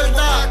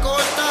chacorta.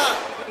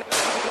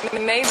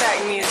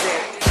 Maybach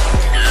music.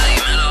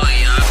 Dímelo,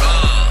 Iaco.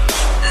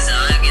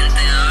 ¿Sabes quién te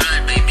habla?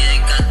 El baby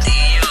del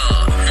castillo.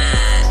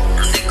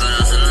 Antes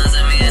corazón no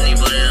se mide ni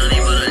por edad ni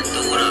por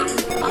altura.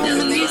 Ya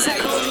tú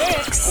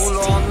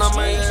Culona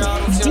me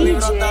llegaron 100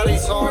 libras de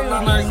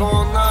Arizona,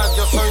 Nargona.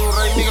 Yo soy un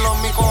rey, mi glow,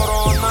 mi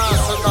corona.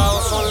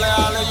 Soldados son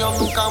leales, ellos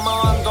nunca me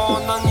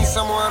abandonan. Y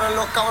se mueren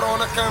los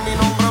cabrones que mi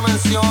nombre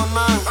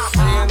mencionan.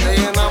 Te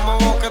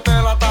llenamos vos que te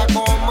la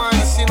tacoma.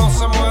 Y si no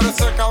se muere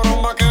ese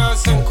cabrón va a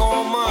quedarse en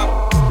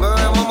coma.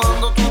 Bebé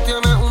mamando, tú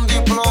tienes un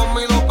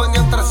diploma. Y los vendí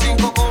entre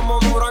 5 como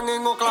duran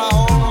en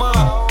Oklahoma.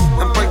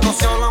 En Puerto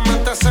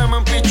solamente se me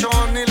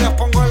empichón. Y les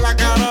pongo en la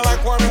cara la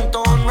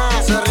cuarentona.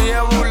 Se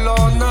ríe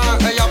burlona,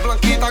 ella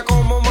blanquita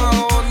como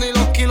Madonna. Y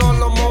los kilos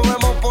los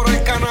movemos por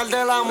el canal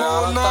de la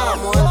mona. Hasta la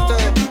muerte.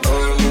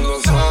 Todo el mundo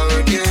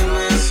sabe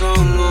quiénes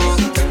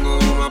somos. Tengo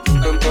una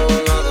puta en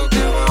todos lados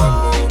que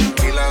vamos.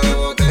 Pila de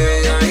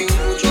botella y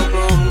mucho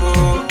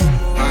plomo.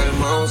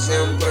 Armado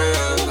siempre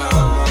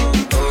andamos.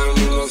 Todo el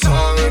mundo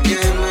sabe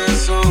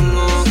quiénes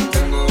somos.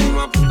 Tengo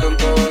una puta en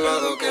todos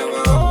lados que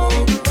vamos.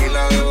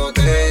 Pila de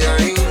botella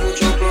y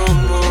mucho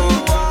plomo.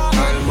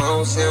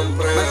 Armado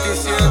siempre andamos.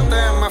 27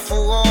 me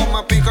fugo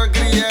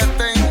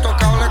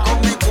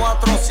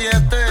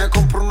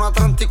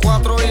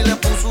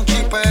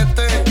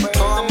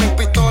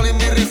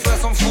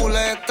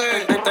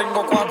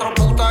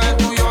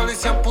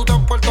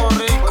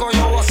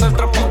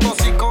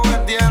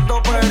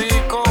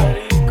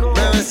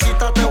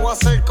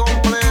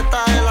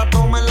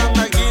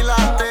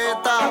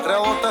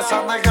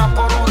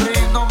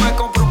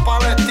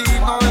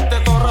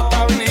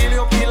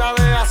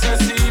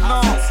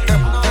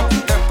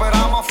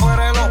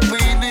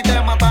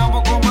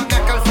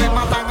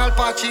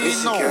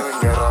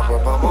guerra,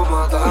 pues vamos a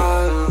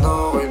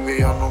matarnos. Baby,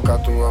 yo nunca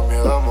tuve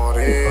miedo a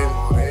morir.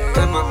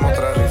 Tenemos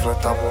 3 rifles,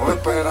 estamos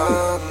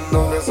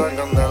esperando que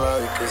salgan de la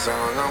disco y se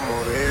van a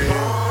morir.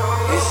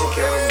 Y si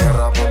quieren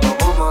guerra, pues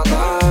vamos a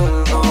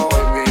matarnos.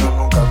 Baby, yo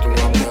nunca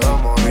tuve miedo a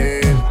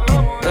morir.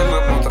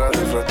 Tenemos 3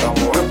 rifles,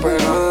 estamos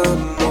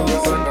esperando que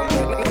salgan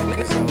de la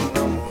disco y se van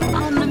a morir.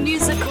 On the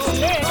musical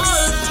mix,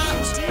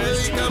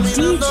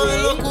 Caminando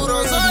en lo oscuro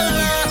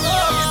sola.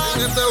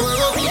 En este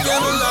juego tú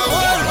tienes la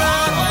bola.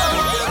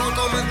 Quiero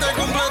comerte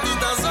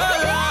completita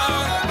sola.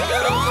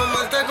 Quiero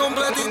comerte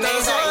completita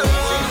sola.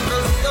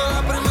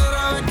 La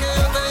primera vez que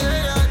yo te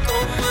llegué a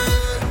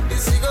comer y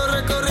sigo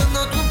recorriendo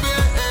tu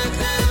piel,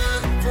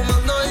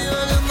 fumando y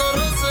bebiendo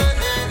rosé.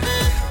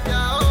 Y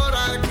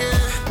ahora que te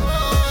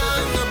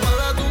tengo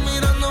para tú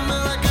mirándome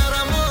la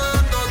cara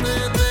mojándote,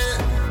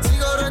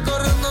 sigo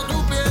recorriendo tu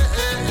piel,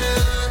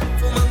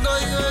 fumando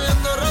y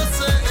bebiendo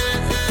rosé.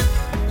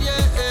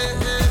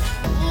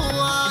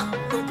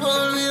 No puedo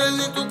olvidar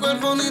ni tu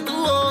cuerpo ni tu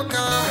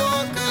boca,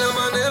 la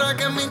manera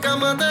que en mi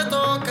cama te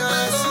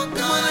tocas.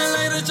 Como en el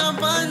aire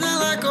champaña en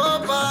la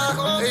copa,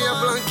 ella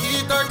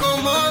blanquita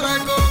como la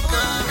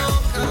coca.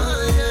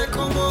 Nadie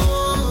como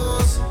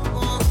vos.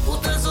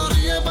 Usted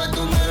sonríe para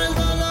esconder el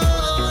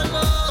dolor.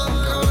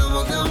 Que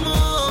hablemos de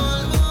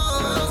amor,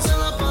 pero se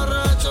la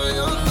parracho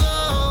yo no.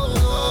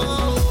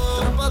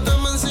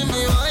 Trépateme encima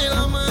y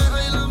bailame.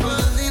 Por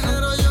el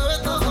dinero yo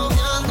estoy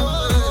joqueando.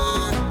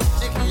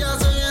 Chiquilla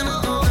se viene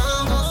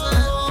ahogándose.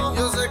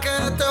 Yo sé que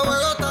este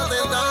juego está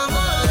tentando.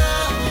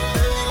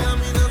 Te vi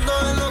caminando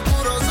en lo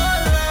oscuro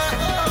sola.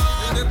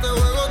 En este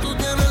juego tú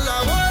tienes la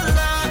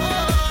bola.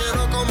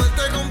 Quiero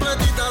comerte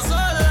completita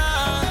sola.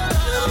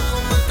 Quiero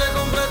comerte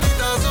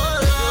completita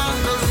sola.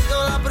 Nunca ha sido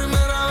la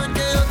primera vez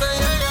que yo te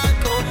llegué a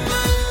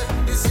comer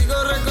y sigo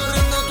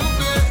recorriendo tu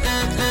piel,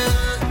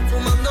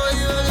 fumando y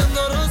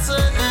bebiendo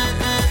rosé.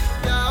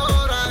 Y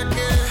ahora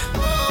que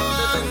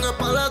te tengo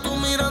espalda tú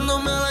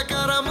mirándome a la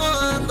cara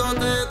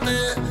mojándote,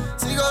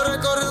 sigo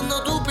recorriendo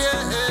tu piel,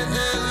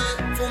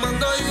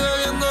 fumando y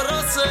bebiendo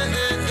rosé.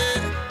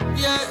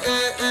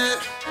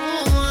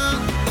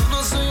 No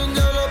soy un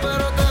diablo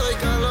pero te doy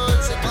calor.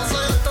 Se pasa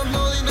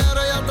gastando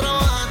dinero, ella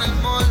trabaja en el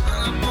mall.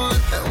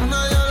 Es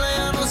una diabla,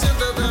 ella no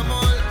siente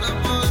temor.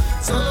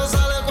 Solo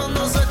sale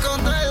cuando se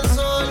esconde el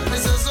sol.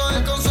 Dice soy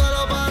el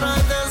consuelo para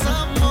el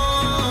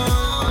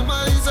desamor. Me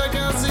dice que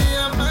así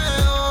es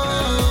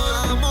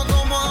mejor. Amo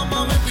como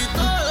amo mi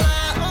pistola.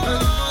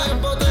 Pedimos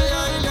en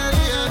botella y le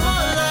dije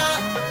hola.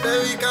 Te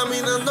vi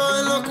caminando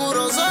en lo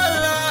oscuro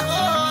sola.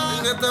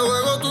 En este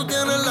juego tú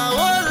tienes la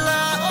bola.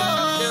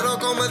 Quiero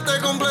comerte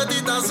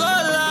completita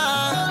sola.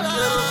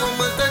 Quiero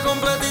comerte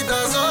completita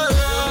sola.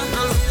 Nunca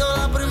ha sido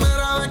la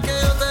primera vez que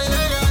yo te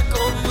llegué a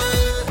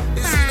comer y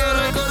sigo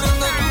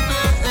recorriendo tu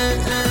piel,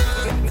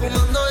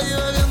 fumando y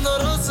bebiendo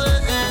rosé.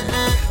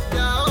 Y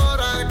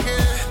ahora que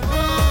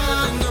te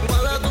tengo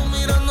espalda tú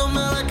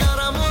mirándome a la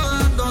cara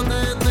mojándote,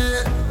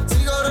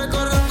 sigo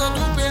recorriendo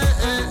tu piel,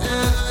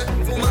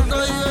 fumando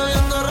y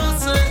bebiendo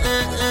rosé.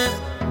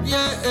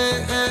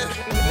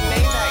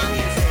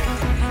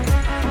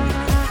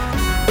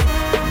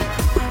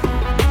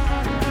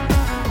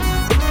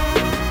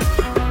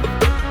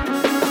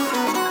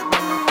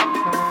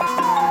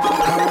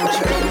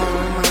 Anoche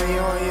me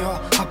dijo, hijo,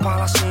 haz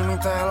la cima y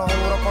te lo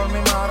juro por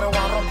mi madre, voy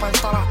a romper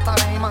todas las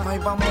tarimas. No hay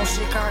pa'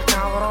 música,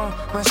 cabrón,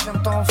 me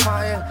siento on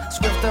fire.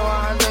 Swift te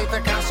bajardo y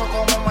te caso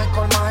como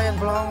Michael Myers.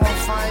 Blonde on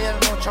fire,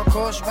 mucho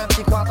kush,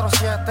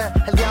 24/7.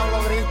 El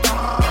diablo grita,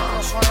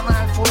 no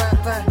suena el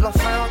fulete. Los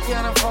feos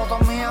tienen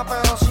fotos mías,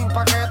 pero sin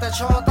paquete,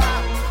 chota.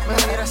 Mi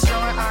dirección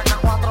es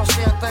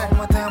AK-47. Nos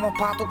metemos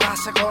pa' tu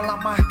casa con la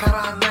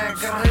máscara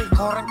negra.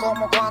 Corren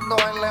como cuando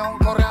el león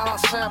corre a la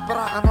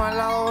cebra. No es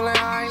la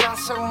AA y la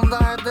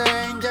segunda es de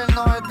Angel,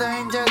 no es de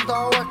Angel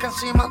 2. Es que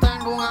encima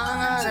tengo un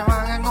ángel. Se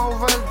van en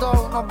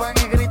overdose, nos ven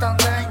y gritan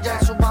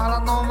danger. Sus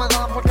balas no me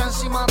dan porque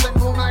encima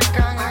tengo un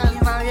arcángel. Y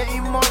nadie es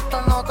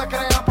inmortal, no te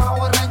creas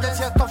Power Ranger.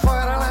 Si esto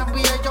fuera la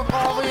NBA, yo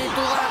Kobe y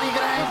tú Danny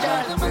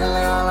Granger. Me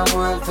llega la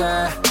muerte,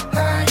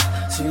 hey.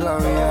 Si la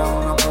vida es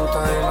una puta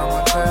y la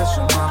muerte es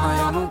su hermana,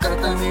 yo nunca he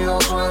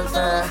tenido suerte,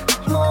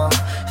 no.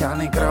 Ya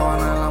ni creo en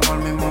el amor,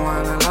 mi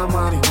mujer en la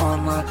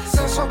marihuana.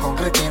 Sexo con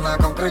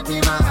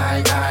Cristina,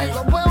 ay, ay.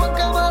 Los huevos en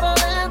cámara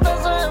lenta,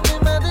 esa es mi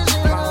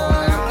medicina.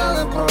 Nada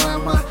de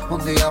problema,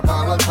 un día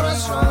pago el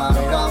precio. La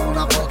vida es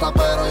una puta,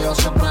 pero yo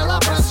siempre la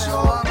aprecio.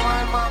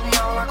 Anuel, mami,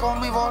 habla con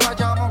mi bola,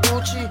 llamo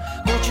Gucci.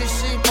 Gucci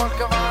sí,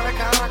 porque vale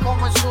cara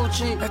como el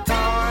sushi.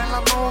 Estaba en la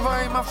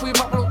nube y me fui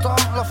pa' Plutón.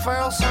 Los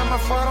feos se me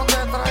fueron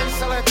detrás y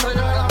se le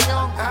estrelló el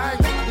avión. Ay,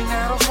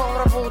 dinero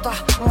sobre puta,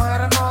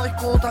 mujeres no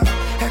discutan.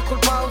 Es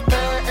culpa de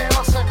ustedes,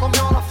 Eva se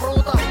comió la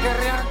fruta.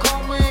 Querrían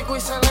conmigo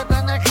y se le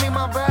tiene el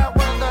clima bad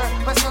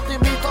weather. Me siento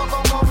invito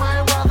como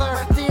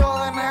Mayweather.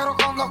 Vestido de negro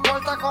con 2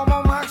 cortas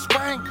como Max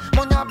Payne.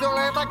 Moñas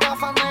violetas,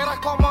 gafas negras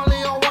como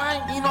Leo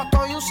Wayne. Y no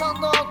estoy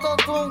usando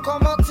autotune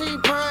como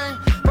T-Pain,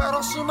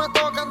 pero si me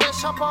tocan de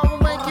chapa, we'll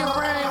make it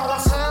rain.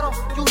 Aguacero,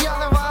 lluvia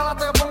de balas,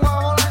 te pongo a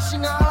volar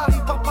sin alas. Y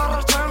pa'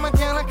 parracharme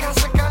tienes que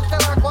acercarte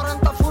la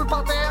 40 full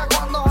patea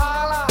cuando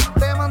jala.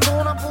 Te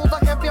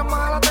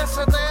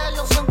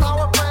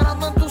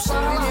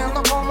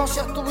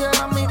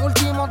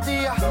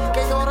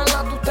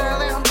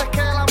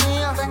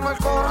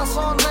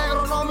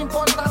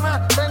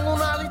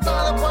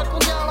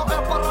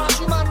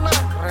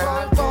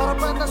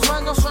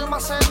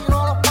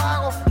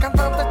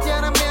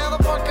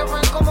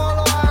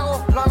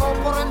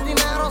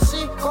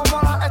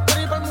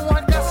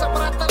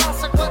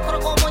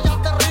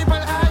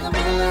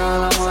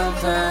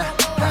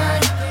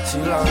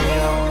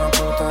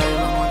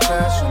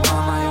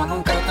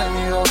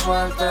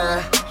suerte.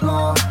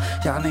 No,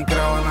 ya ni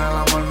creo en el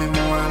amor, mi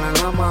mujer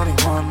en la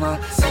marihuana.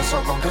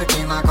 Sexo con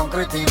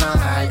Cristina,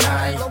 ay,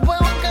 ay. Los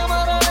huevos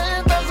cámara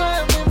lenta,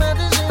 soy mi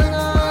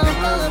medicina.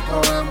 Libre de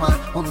problemas,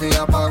 un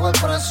día pago el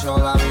precio.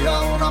 La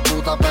vida es una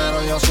puta,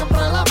 pero yo siempre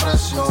la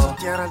aprecio.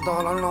 Si quiere el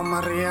dolor, no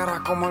me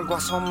riera como el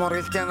guasón.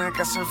 Morir tiene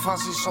que ser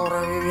fácil,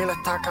 sobrevivir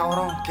está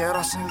cabrón. Quiero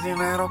hacer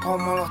dinero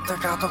como los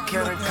tecatos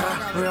quieren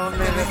crack. Real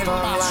niggas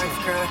todo life,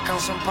 que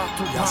descansen pa'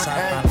 tu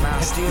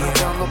pack. Estoy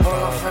rapeando por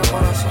la fe,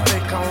 por eso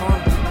estoy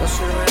cabrón. Yo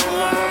soy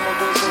real como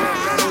tú soy.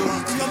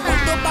 Los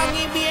mundos van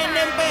y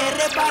vienen,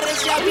 PR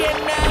parece a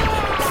Vietnam.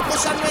 Las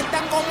cosas no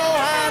están como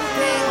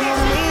antes. Dios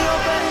mío,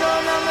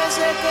 perdóname,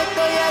 sé que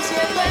estoy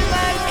haciendo el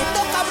mal.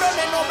 Estos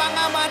cabrones no van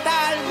a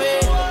matarme.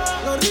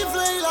 Los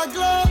rifles y la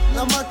glock,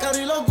 la máscara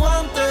y los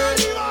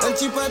guantes. El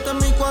chipete en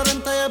mi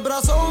 40 y el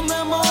brazo un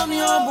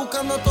demonio.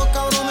 Buscando a estos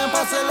cabrones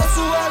para hacerle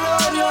su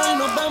velorio. Y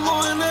nos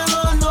vemos en el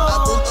horno.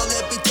 A punto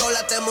de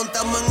pistola te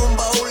montamos en un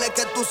baúl. Es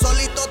que tú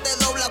solito te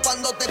dobla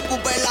cuando te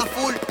escupe la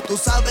full. Tú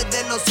sabes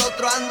de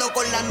nosotros, ando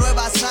con la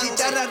nueva sangre.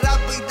 Guitarra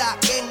rápida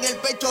que en el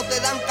pecho te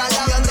dan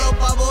calambre.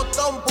 Ropa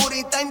botón,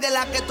 puritain de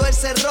la que tú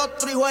eres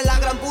rostro. Hijo de la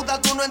gran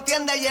puta, tú no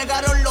entiendes,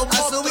 llegaron los votos.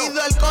 Ha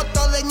subido el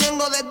costo de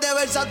Ñengo desde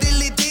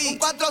Versatility. Un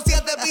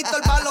 4-7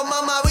 pistol pa' los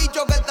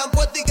mamabichos que están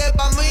puestos y que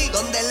pa' mí.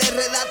 Donde el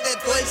RD te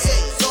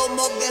tuerce.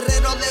 Somos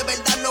guerreros de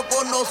verdad, no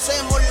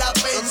conocemos la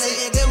pese. Donde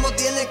lleguemos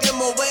tiene que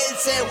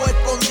moverse o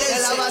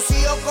esconderse. El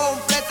vacío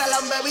completa,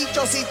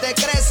 lambebicho si te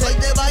crece. Soy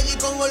de Valle y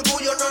con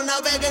orgullo no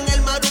navega en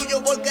el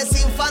marullo. Porque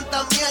sin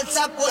fantasía el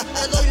saco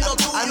te doy lo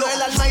tuyo.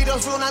 Anuel Almeiro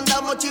Zuna,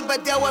 andamos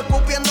chipeteados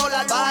escupiendo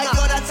la luna. Vas a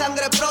llorar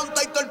sangre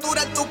pronto y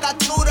tortura en tu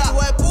captura.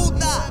 Hijo de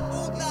puta,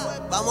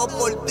 vamos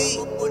por ti.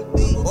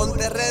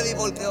 Ponte ready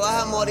porque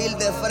vas a morir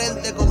de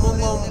frente como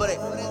un hombre.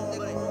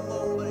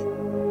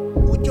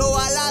 Mucho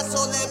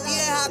balazo de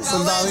vieja cabeza.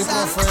 Soldado y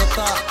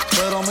profeta,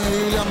 pero mi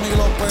Biblia mi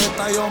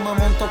lopeta. Yo me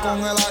monto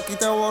con él aquí,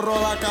 te borro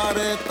la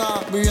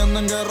careta. Viviendo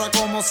en guerra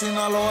como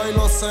Sinaloa y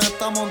los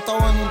Z.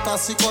 Montado en un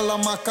taxi con las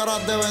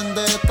máscaras de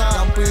vendetta.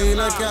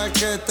 Campile que al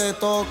que te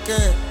toque,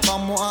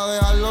 vamos a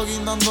dejarlo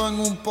guindando en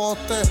un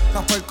poste.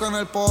 Casperco en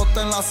el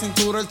poste, en la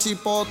cintura el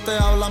chipote.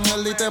 Habla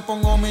mierda y te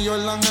pongo mi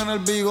Jordan en el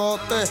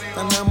bigote.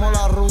 Tenemos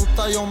la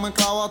ruta, yo me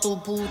clavo a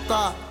tu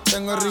puta.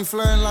 Tengo el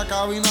rifle en la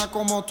cabina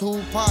como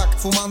Tupac.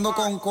 Fumando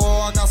con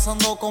coa,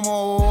 cazando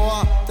como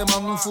boa. Te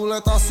mando un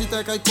fuletazo y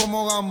te caes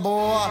como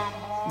Gamboa.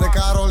 De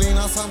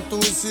Carolina a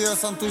Santurce y de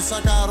Santurce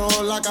a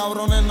Carola.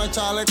 Cabrones, no hay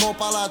chaleco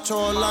pa' la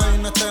chola. Y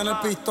no esté en el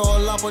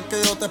pistola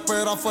porque yo te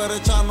espero afuera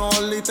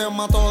echanol. Y te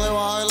mato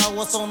debajo del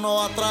agua, eso no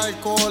va a traer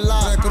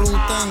cola.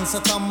 Recluten, se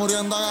están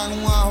muriendo, hagan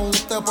un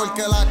ajuste.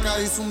 Porque la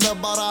calle hizo un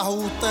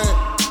desbarajuste.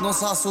 No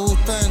se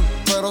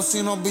asusten, pero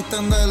si nos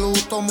visten de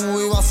luto,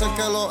 muy va a hacer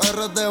que los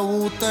R's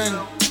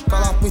debuten.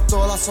 Todas las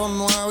pistolas son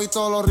nuevas y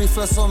todos los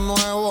rifles son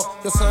nuevos.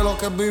 Yo sé lo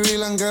que es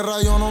vivir en guerra,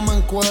 yo no me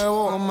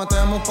encuevo. Nos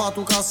metemos pa'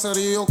 tu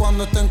caserío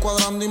cuando estén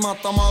cuadrando y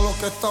matamos a los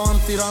que estaban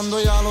tirando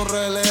y a los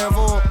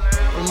relevo.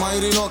 El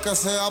Mayri lo que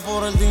sea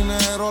por el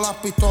dinero, las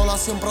pistolas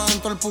siempre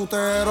adentro el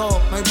putero.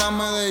 Me iba a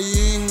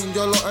Medellín,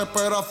 yo los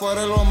espero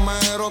afuera de los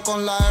meros.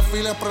 Con la F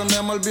y les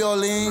prendemos el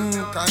violín.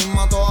 Caín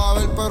mató a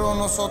Abel, pero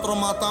nosotros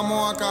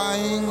matamos a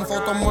Caín.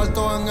 Fotos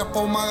muertos en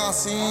Expo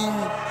Magazine.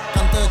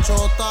 Cante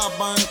chota,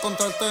 van a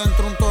encontrarte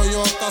dentro un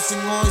Toyota. Sin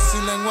hoy,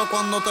 sin lengua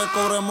cuando te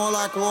cobremos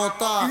la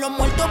cuota. Los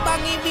muertos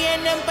van y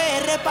vienen,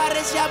 PR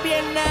parece a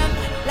Vietnam.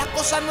 Las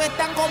cosas no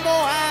están como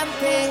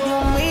antes.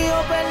 Dios mío,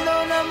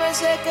 perdóname,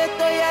 sé que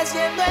estoy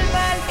haciendo el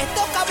mal.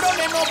 Estos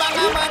cabrones no van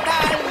a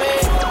matarme.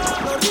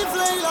 Los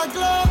rifles y la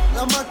glock,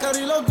 la máscara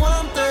y los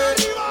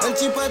guantes. El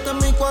chipete en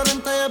mi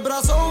 40 y el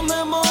brazo un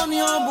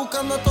demonio.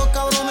 Buscando a estos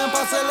cabrones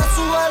para hacerle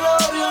su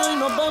velorio. Y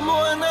nos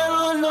vemos en el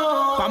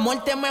horno. Pa'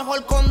 muerte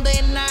mejor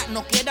condena.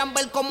 No quieran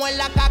ver cómo en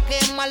la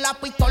quema. Las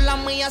pistolas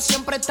mías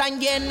siempre están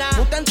llenas.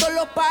 Usted en todos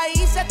los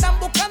países están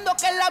buscando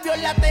que el avión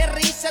le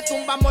aterrice.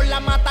 Tumbamos la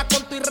mata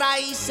con tu y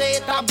raíces.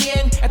 Está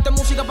bien, esto es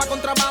música pa'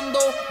 contrabando.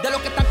 De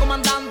los que están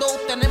comandando.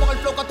 Tenemos el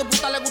flow que a tu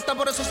puta le gusta,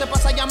 por eso se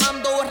pasa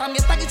llamando.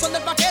 Herramientas que son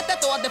del paquete,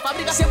 todas de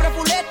fábrica, siempre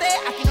fulete.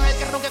 Aquí no es el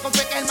que ronque con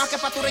fe, que es el más que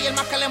factura y el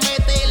más que le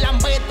mete.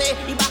 Lambete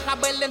y vas a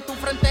verle en tu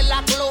frente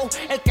la glow.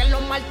 El que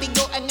los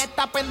martilló en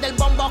esta pen del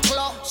bombo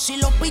club. Si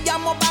los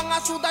pillamos van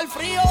a sudar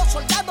frío.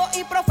 Soldados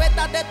y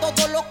profetas de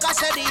todos los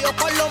caseríos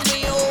con los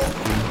míos.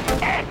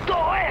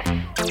 Esto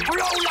es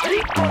Flow la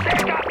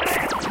discoteca 3.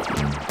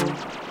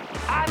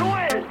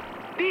 Anuel,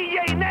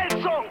 DJ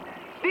Nelson,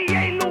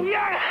 DJ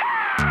Luyan.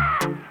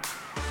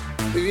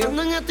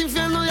 Viviendo en este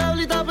infierno,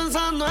 diablita,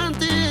 pensando en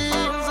ti.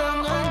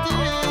 Pensando en ti.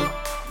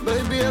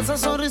 Baby, esa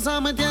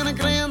sonrisa me tiene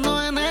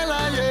creyendo en el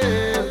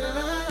ayer.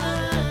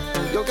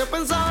 Yo que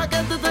pensaba que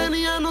te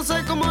tenía, no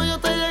sé cómo yo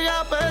te llegué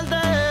a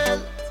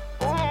perder.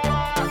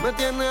 Me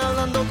tienes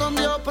hablando con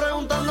Dios,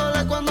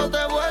 preguntándole cuándo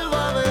te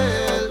vuelva a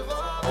ver.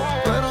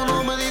 Pero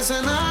no me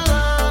dice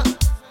nada.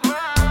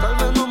 Tal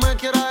vez no me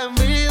quieras en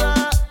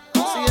vida.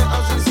 Si es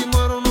así, si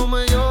muero no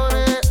me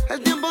llores.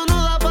 El tiempo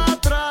no da para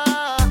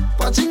atrás.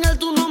 Pa' chingar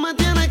tú no me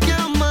tienes que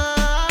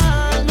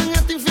amar. En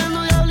este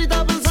infierno,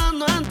 diablita,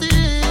 pensando en ti.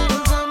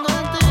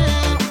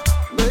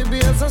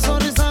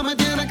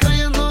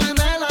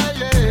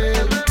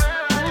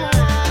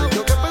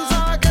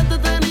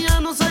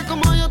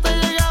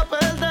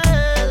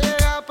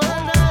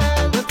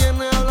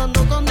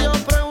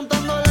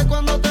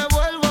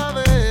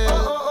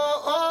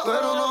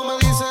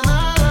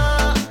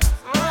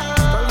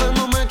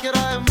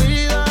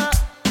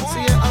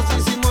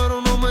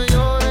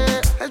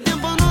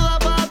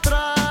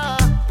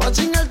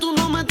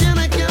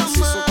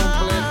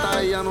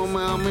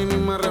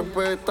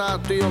 molesta.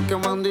 Tú y yo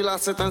quemando y la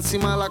seta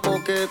encima de la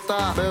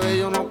coqueta. Bebé,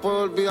 yo no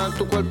puedo olvidar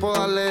tu cuerpo,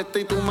 darle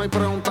este. Y tú me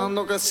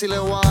preguntando que si le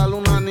voy a dar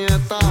una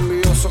nieta.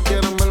 Envidiosos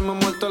quieren verme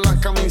muerto en las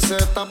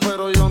camisetas,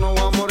 pero yo no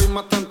voy a morir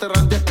más hasta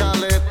enterrar de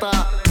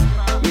escaleta.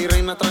 Mi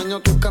reina, extraño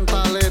tus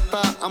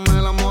cantaletas. Ame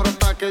el amor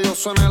hasta que yo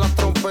suene las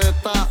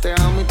trompetas. Te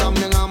amo y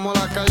también amo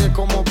la calle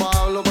como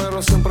Pablo,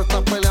 pero siempre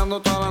estás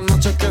peleando todas las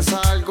noches que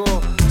salgo.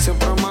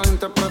 Siempre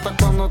malinterpretas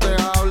cuando te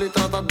hablo y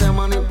tratas de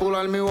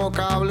manipular mi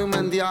vocablo y me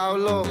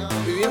endiablo.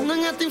 Viviendo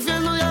en este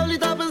infierno,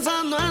 diablita,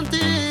 pensando en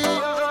ti.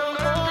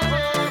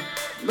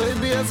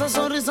 Baby, esa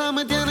sonrisa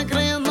me tiene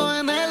creyendo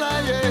en el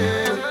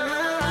ayer.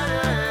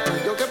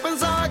 Yo que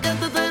pensaba que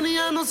te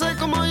tenía, no sé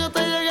cómo yo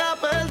te llegué a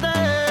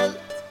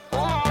perder.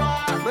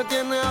 Me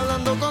tienes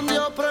hablando con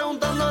Dios,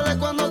 preguntándole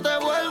cuándo te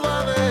vuelvo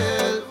a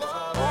ver.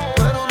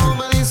 Pero no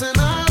me dice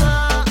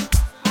nada,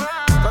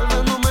 tal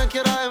vez no me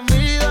quieras en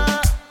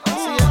vida.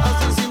 Si es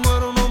así, si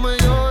muero no me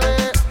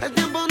llores, el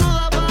tiempo no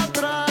da para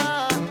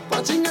atrás.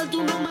 Pa' chingar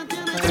tú no me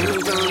tienes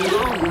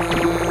tentándome.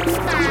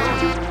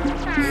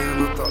 Ella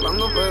no está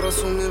hablando, pero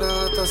su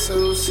mirada está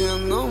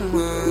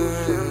seduciéndome.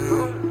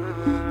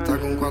 Está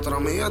con 4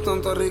 amigas,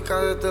 tanto rica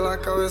desde la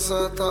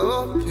cabeza hasta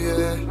los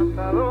pies.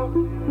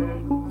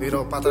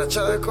 Miro pa' atrás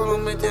de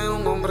Colombia y tiene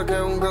un hombre que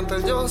es un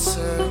cáncer, yo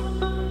sé.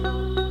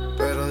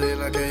 Pero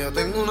dile que yo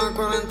tengo una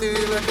 40 y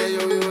dile que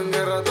yo vivo en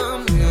guerra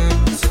también.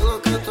 Sé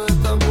lo que tú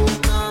estás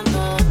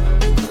buscando,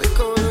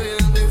 disco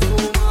bebiendo y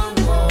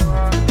fumando.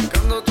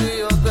 Buscando tú y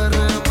yo te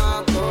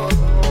remato,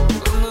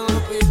 dando la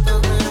pista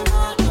te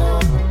mato.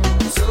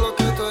 Sé lo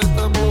que tú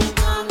estás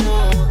buscando,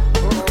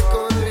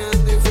 disco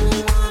bebiendo y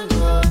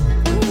fumando.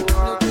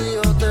 Buscando tú y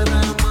yo te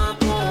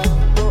remato,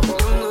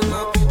 dando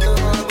la pista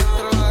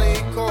te la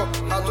disco.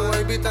 A tu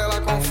baby te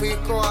la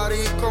confisco,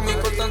 arisco. Mi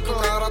corta en tu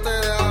cara te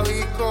deja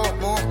visco.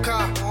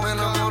 Mosca, me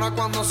enamora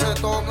cuando se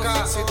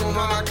toca. Si tú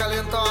no la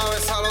calientas va a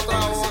besar otra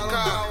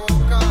boca.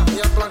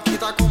 Ella es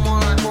blanquita como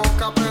la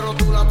coca, pero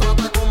tú la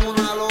tratas como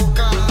una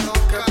loca.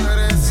 Qué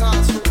pereza,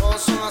 sus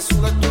ojos son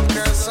azules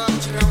turquesa.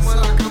 Llegamos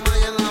en la cama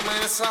y en la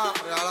mesa,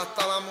 real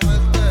hasta la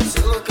muerte. Sé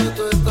lo que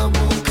tú estás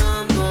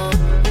buscando,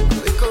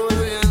 disco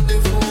bebiendo y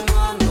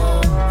fumando.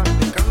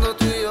 Buscando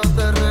tú y yo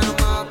te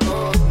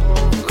remato,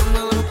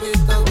 dame la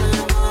pista te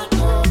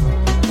mato.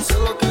 Sé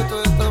lo que tú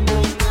estás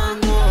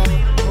buscando,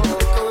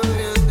 disco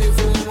bebiendo y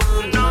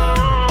fumando.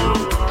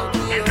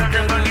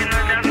 Entonces, ¿por qué no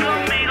estás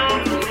conmigo?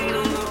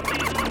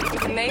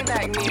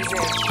 Maybach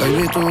Music.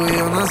 Baby, tú y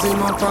yo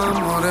nacimos pa'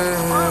 morir.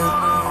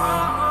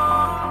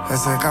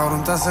 Ese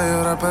cabrón te hace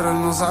llorar, pero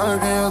él no sabe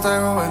que yo te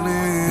hago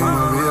venir. No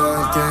me olvido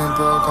del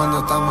tiempo cuando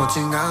estamos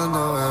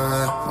chingando,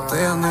 bebé.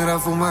 Botella negra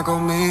fuma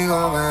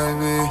conmigo,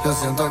 baby. Yo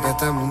siento que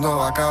este mundo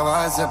va a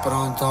acabarse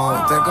pronto.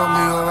 Vente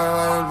conmigo,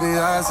 bebé, y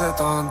olvida ese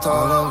tonto.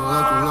 Lo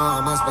dudo, tú lo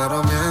amas,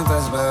 pero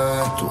mientes,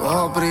 bebé. Tus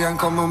ojos brillan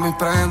como mis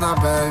prendas,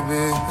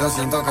 baby. Yo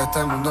siento que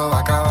este mundo va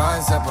a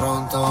acabarse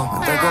pronto.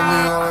 Vente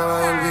conmigo,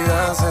 bebé, y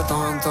olvida ese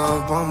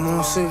tonto. Pon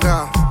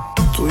música.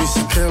 Tú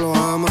dices que lo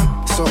amas,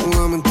 eso es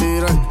una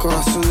mentira. El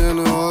corazón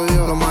lleno de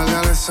odio, los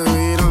maleales se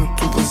viran.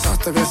 Tú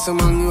pensaste que ese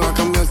man iba a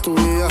cambiar tu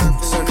vida.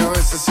 Sé que a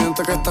veces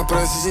sientes que estás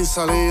presa y sin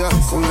salida.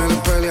 Con él es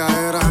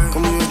peleadera,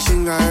 conmigo es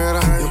chingadera.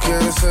 Yo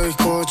quiero ese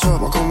bizcocho,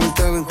 voy a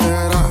comértela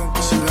entera.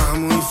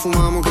 Chingamos y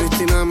fumamos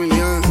Cristina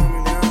Milian.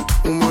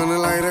 Humo en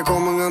el aire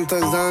como en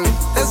Amsterdam.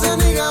 Ese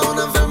nigga es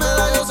una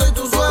enfermedad, yo soy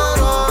tu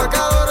suero.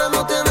 Pecadores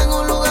no tienen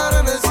un lugar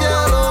en el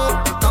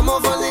cielo.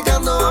 Estamos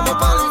fornicando, vamos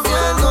para el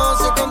infierno.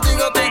 Si es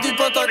contigo estoy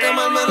dispuesto a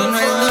quemarme en el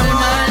fuego. No es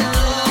normal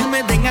que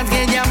me tengas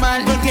que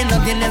llamar porque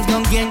no tienes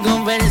con quién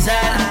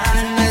conversar.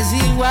 No es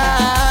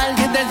igual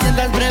que te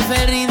sientas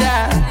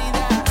preferida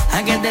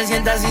a que te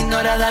sientas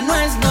ignorada. No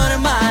es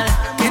normal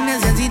que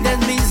necesites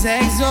mi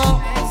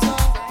sexo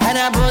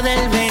para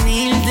poder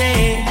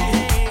venirte.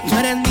 Tú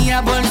eres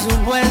mía, por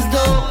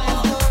supuesto.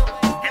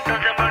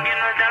 Entonces, ¿por qué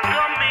no estás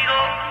conmigo?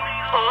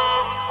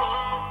 Oh,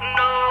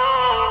 no.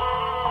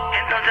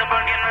 Entonces,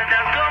 ¿por qué no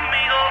estás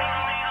conmigo?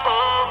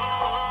 Oh,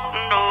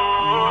 no.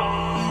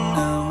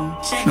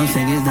 No sé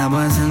qué está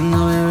pasando,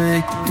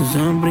 bebé. Tus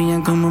ojos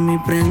brillan como mi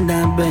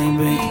prenda,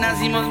 baby.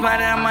 Nacimos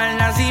para amar,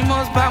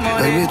 nacimos para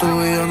morir. Baby,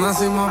 tú y yo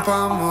nacimos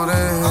pa' morir.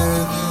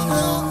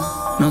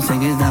 No sé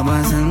qué está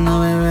pasando,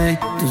 bebé.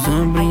 Tus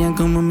ojos brillan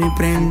como mi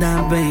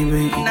prenda,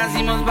 baby.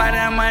 Nacimos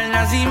para amar,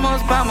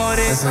 nacimos para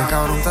morir. Ese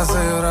cabrón te hace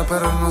llorar,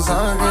 pero él no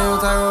sabe que yo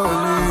te hago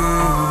venir.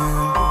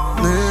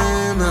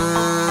 Nena,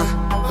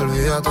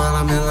 olvida toda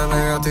la mierda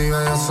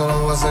negativa. Yo solo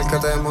voy a hacer que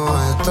te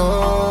mojes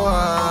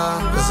toda.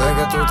 Yo sé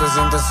que tú te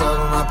sientes solo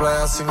en una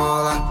playa sin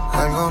olas.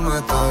 Algo no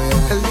está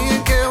bien. El día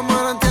en que yo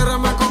muera,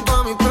 entiérrame con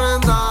toda mi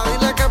prenda.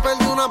 Dile que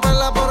perdí una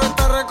perla por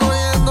estar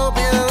recogiendo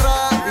piedra.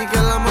 Y que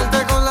la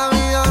muerte con la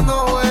vida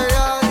no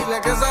juega.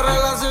 Dile que esa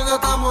relación ya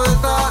está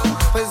muerta.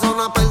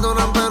 Personas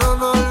perdonan pero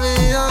no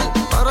olvidan.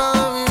 Para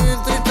de vivir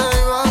triste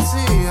y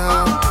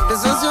vacía.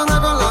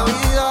 Decepciona con la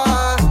vida.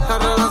 La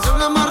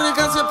relación es más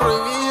rica si es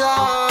prohibida.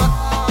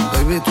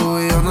 Baby, tú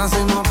y yo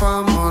nacimos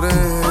pa' morir.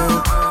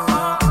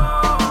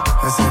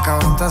 Ese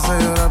cabrón te hace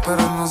llorar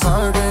pero él no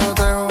sabe que yo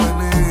te hago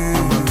venir.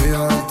 No me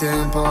olvido del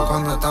tiempo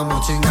cuando no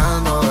estamos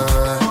chingando,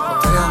 bebé.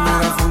 Botella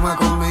negra, fuma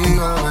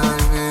conmigo,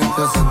 baby.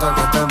 Yo siento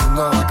que este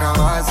mundo va a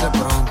acabarse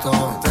pronto.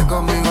 Vente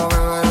conmigo,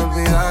 bebé, y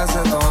olvida ese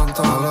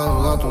tonto. No lo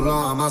dudo, tú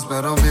lo amas,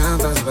 pero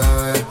mientes,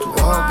 bebé.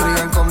 Tus ojos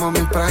brillan como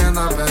mis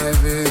prendas,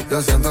 baby.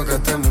 Yo siento que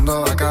este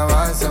mundo va a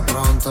acabarse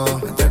pronto.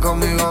 Vente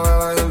conmigo,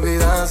 bebé, y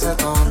olvida ese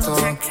tonto.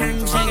 Check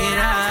it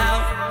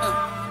out.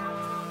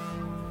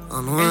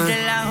 Anuel, el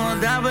de la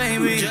joda,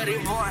 baby.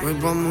 Voy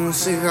pa'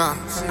 música.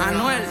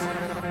 Anuel.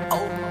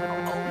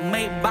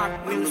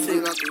 Maybach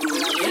Music.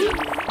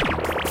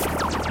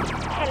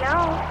 Hello.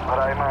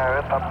 Ahora dime, bebé,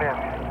 ¿estás bien?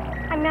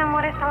 Ay, mi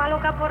amor, estaba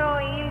loca por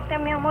oírte.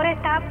 Mi amor,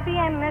 ¿estás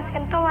bien? Me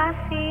siento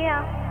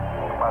vacía.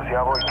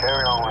 ¿Vacía por qué,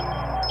 mi amor?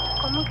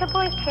 ¿Cómo que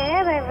por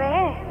qué,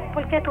 bebé?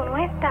 Porque tú no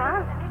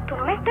estás. ¿Tú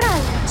no me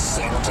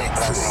extrañas? No te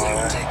extraño,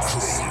 bebé.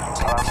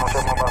 Ahora no sé,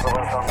 me paso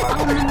pensando.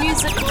 On the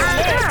musical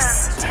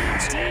mix,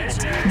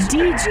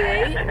 DJ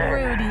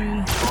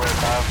Rudy.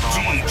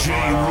 DJ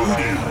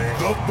Rudy,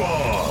 the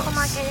boss.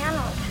 Como aquella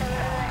noche,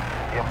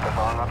 bebé. Y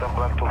empezaron a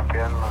temblar tus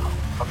piernas.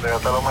 Cuando yo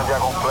te lo metía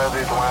completo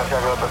y tú me decías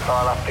que yo te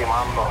estaba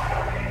lastimando.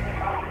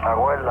 ¿Te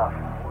acuerdas?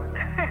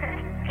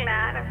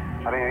 Claro.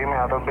 Ari, dime,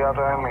 ¿ya te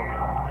olvidaste de mí?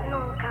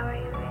 Nunca,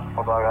 baby.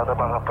 ¿O todavía te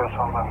pasas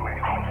pensando en mí?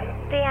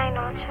 Día y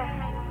noche.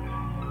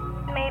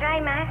 Mira,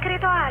 ¿y me has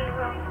escrito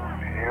algo?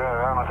 Sí,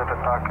 bebé, anoche te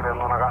estaba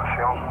escribiendo una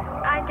canción.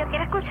 Ay, yo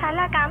quiero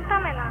escucharla,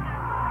 cántamela.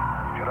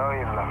 Quiero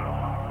oírla.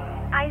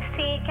 Ay,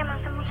 sí, que me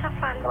hace mucha Te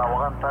falta. la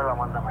voy a cantar, la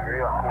manda mi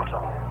vida, escucha.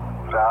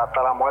 O sea,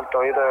 hasta la muerte,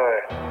 oíste.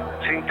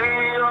 Sin ti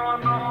yo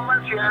no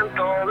me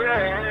siento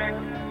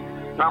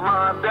bien. Nada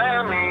más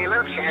de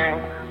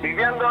 1100.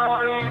 Viviendo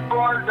ahí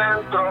por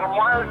dentro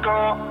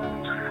muerto.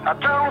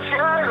 Hasta un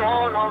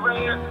ciego no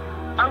ve.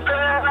 Antes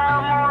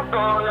éramos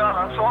dos y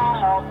ahora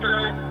somos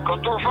tres.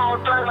 Con tu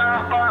foto en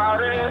la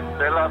pared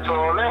de la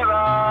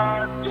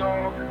soledad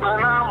yo me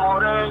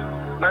enamoré,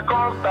 me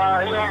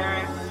contagié.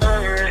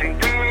 Sin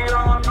ti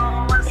yo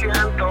no me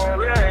siento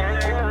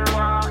bien.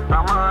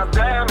 Nada más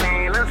de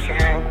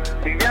 1100.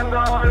 Viviendo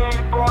ahí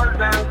por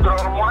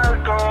dentro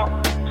muerto.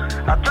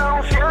 Hasta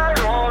un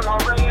ciego no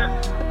ve.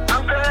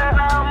 Antes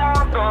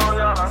éramos dos y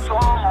ahora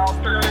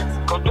somos tres.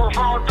 Con tu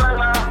foto en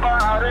la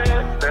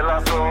pared de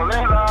la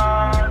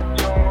soledad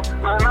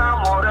me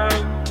enamoré,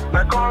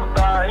 me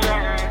contagié.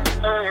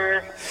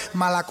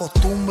 Mala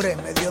costumbre,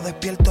 medio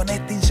despierto en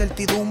esta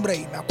incertidumbre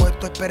y me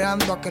acuesto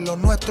esperando a que lo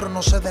nuestro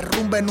no se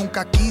derrumbe.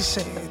 Nunca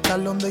quise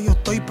estar donde yo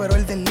estoy, pero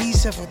el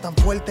deslice fue tan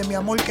fuerte, mi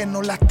amor, que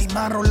nos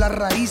lastimaron las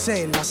raíces.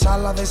 En la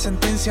sala de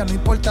sentencia no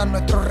importan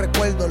nuestros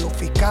recuerdos, los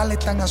fiscales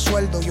están a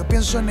sueldo. Yo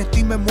pienso en esto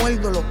y me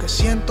muerdo, lo que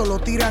siento lo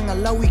tiran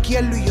al lado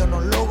izquierdo y yo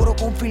no logro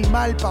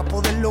confirmar. Para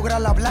poder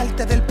lograr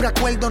hablarte del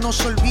preacuerdo no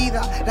se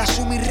olvida, la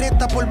suma y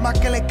resta por más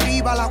que le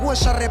escriba. La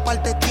jueza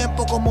reparte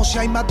tiempo como si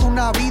hay más de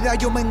una vida.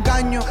 Yo me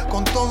engaño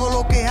con todo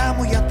lo que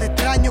amo y hasta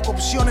extraño que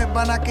opciones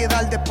van a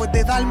quedar después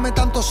de darme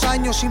tantos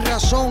años sin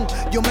razón.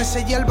 Yo me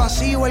sellé el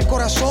vacío, el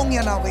corazón y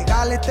a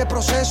navegar este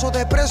proceso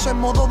de preso en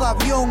modo de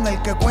avión.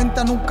 El que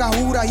cuenta nunca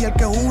jura y el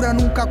que jura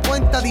nunca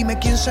cuenta. Dime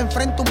quién se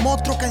enfrenta a un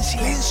monstruo que en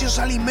silencio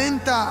se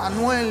alimenta.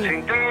 Anuel.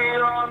 Sin ti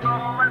yo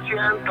no me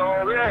siento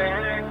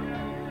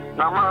bien.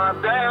 Nada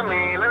más de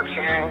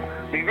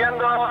 1100.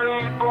 Viviendo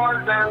ahí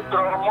por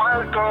dentro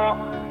muerto.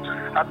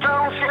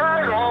 Hasta un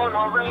ciego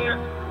no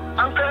ve.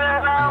 Antes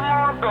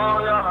éramos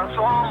dos y ahora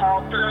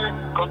somos tres.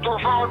 Con tu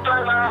foto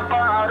en la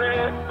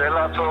pared de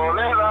la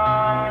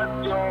soledad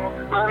yo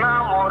me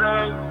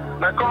enamoré,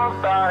 me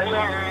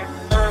contagié.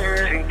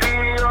 Sin ti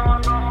yo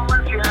no me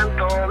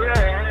siento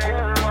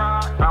bien.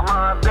 Nada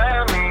más de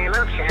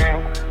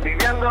 1100.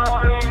 Viviendo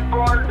ahí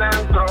por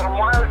dentro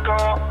muerto.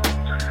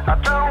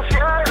 Hasta un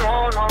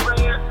ciego no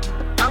ve.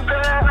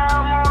 Antes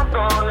éramos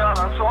dos y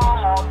ahora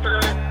somos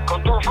tres.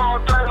 Con tu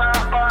foto en la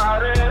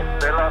pared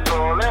de la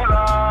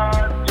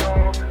soledad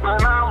me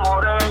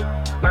enamoré,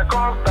 me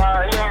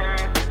contagié.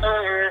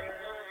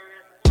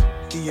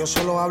 Y yo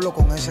solo hablo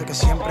con ese que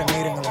siempre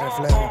mira en el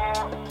reflejo.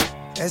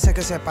 Ese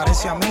que se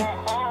parece a mí,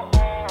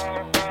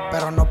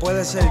 pero no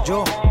puede ser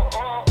yo.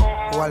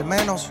 O al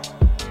menos,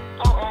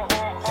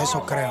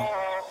 eso creo.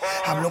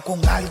 Hablo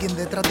con alguien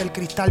detrás del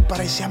cristal,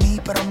 parece a mí,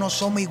 pero no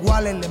somos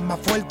iguales. Él es más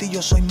fuerte y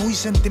yo soy muy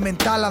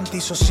sentimental,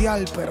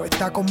 antisocial, pero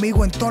está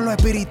conmigo en todo lo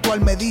espiritual.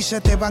 Me dice,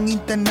 te van a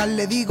internar,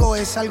 le digo,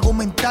 es algo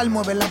mental.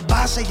 Mueve las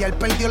bases, ya él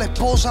perdió la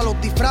esposa, los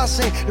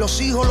disfraces, los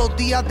hijos, los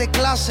días de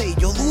clase. Y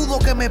yo dudo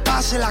que me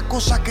pase las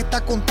cosas que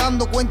está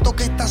contando. Cuento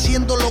que está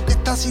haciendo, lo que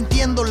está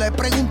sintiendo. Le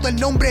pregunto el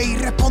nombre y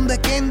responde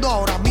Kendo.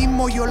 Ahora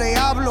mismo yo le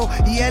hablo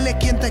y él es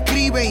quien te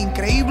escribe.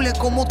 Increíble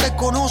cómo te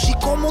conoce y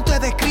cómo te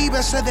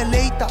describe. Se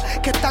deleita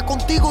que está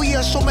contigo y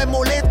eso me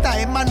molesta.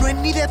 Es más, no es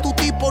ni de tu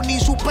tipo, ni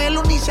su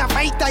pelo ni se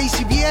afeita. Y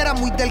si viera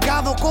muy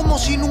delgado como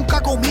si nunca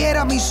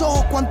comiera. Mis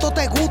ojos cuánto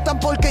te gustan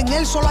porque en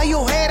él solo hay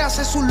ojeras.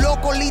 Es un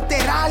loco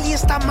literal y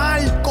está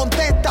mal.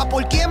 Contesta,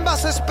 ¿por quién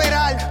vas a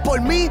esperar? ¿Por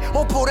mí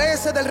o por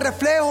ese del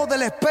reflejo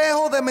del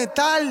espejo de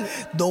metal?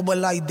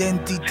 Double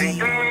identity. Sin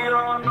ti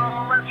yo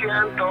no me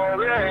siento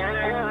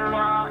bien.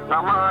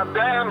 Nada más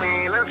de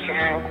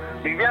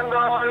 1100. Viviendo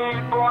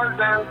ahí por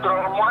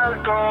dentro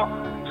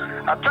muerto.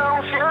 hasta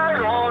un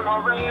cielo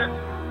no ve.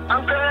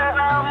 Antes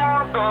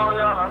éramos dos y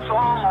ahora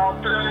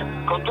somos tres,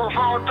 con tu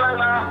foto en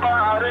la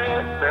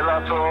pared de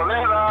la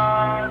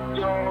soledad.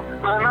 Yo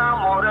me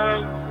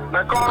enamoré,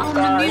 me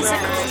contagié.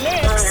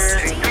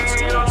 Sin ti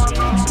yo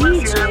no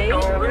me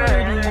siento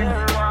bien,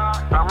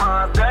 a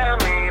más de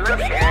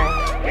 1100,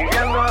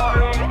 viviendo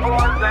ahí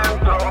por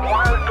dentro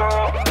muerto,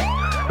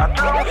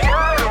 hasta un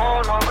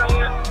cielo no ve.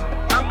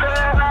 Antes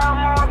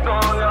éramos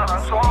dos y ahora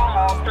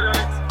somos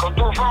tres, con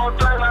tu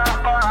foto en la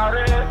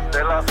pared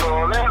de la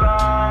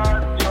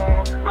soledad.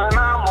 Me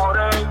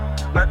enamoré,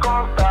 me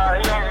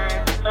contagié.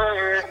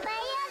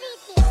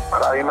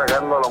 Mira, dime que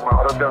ando los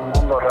mejores del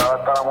mundo, real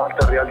hasta la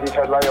muerte, real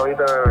DJ Live,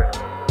 oíste, bebé.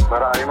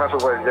 Mira, dime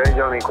Super J,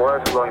 Johnny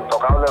Quest, los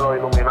intocables, los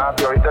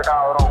Illuminati, oíste,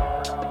 cabrón.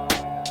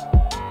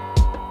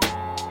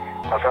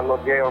 Pasan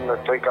los días donde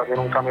estoy casi en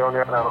un camión y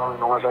error,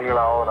 no me sé ni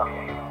la hora.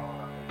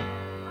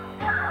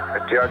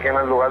 Estoy aquí en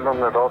el lugar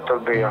donde todos te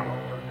olvidan,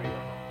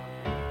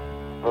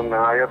 donde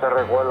nadie te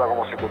recuerda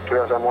como si tú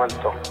estuvieses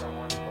muerto,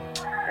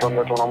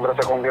 donde tu nombre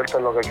se convierte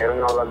en lo que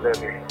quieren hablar de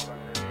ti.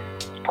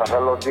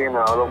 Pasar los días me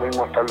da lo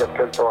mismo estar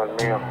despierto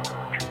del mío.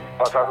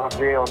 Pasar los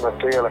días donde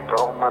estoy el espejo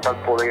es un metal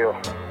pulido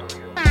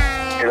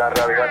y la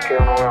realidad es que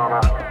yo no veo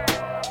nada.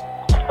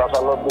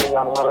 Pasar los días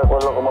no me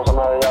recuerdo cómo se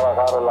me veía la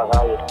cara en la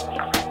calle.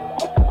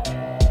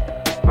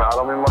 Me da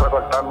lo mismo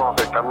recortarme o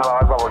afeitarme la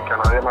barba porque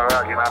nadie me ve,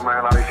 aquí nadie me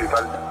viene a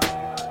visitar.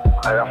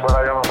 Allá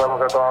afuera yo no sé lo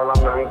que todos hablan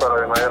de mí,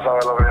 pero nadie sabe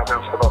lo que yo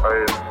pienso lo que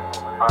ellos.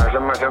 A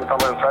veces me siento a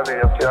pensar y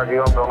yo estoy aquí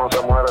donde uno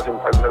se muere sin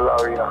perder la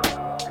vida.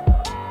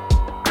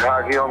 Es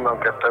aquí donde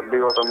aunque estés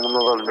vivo todo el mundo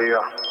te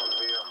olvida.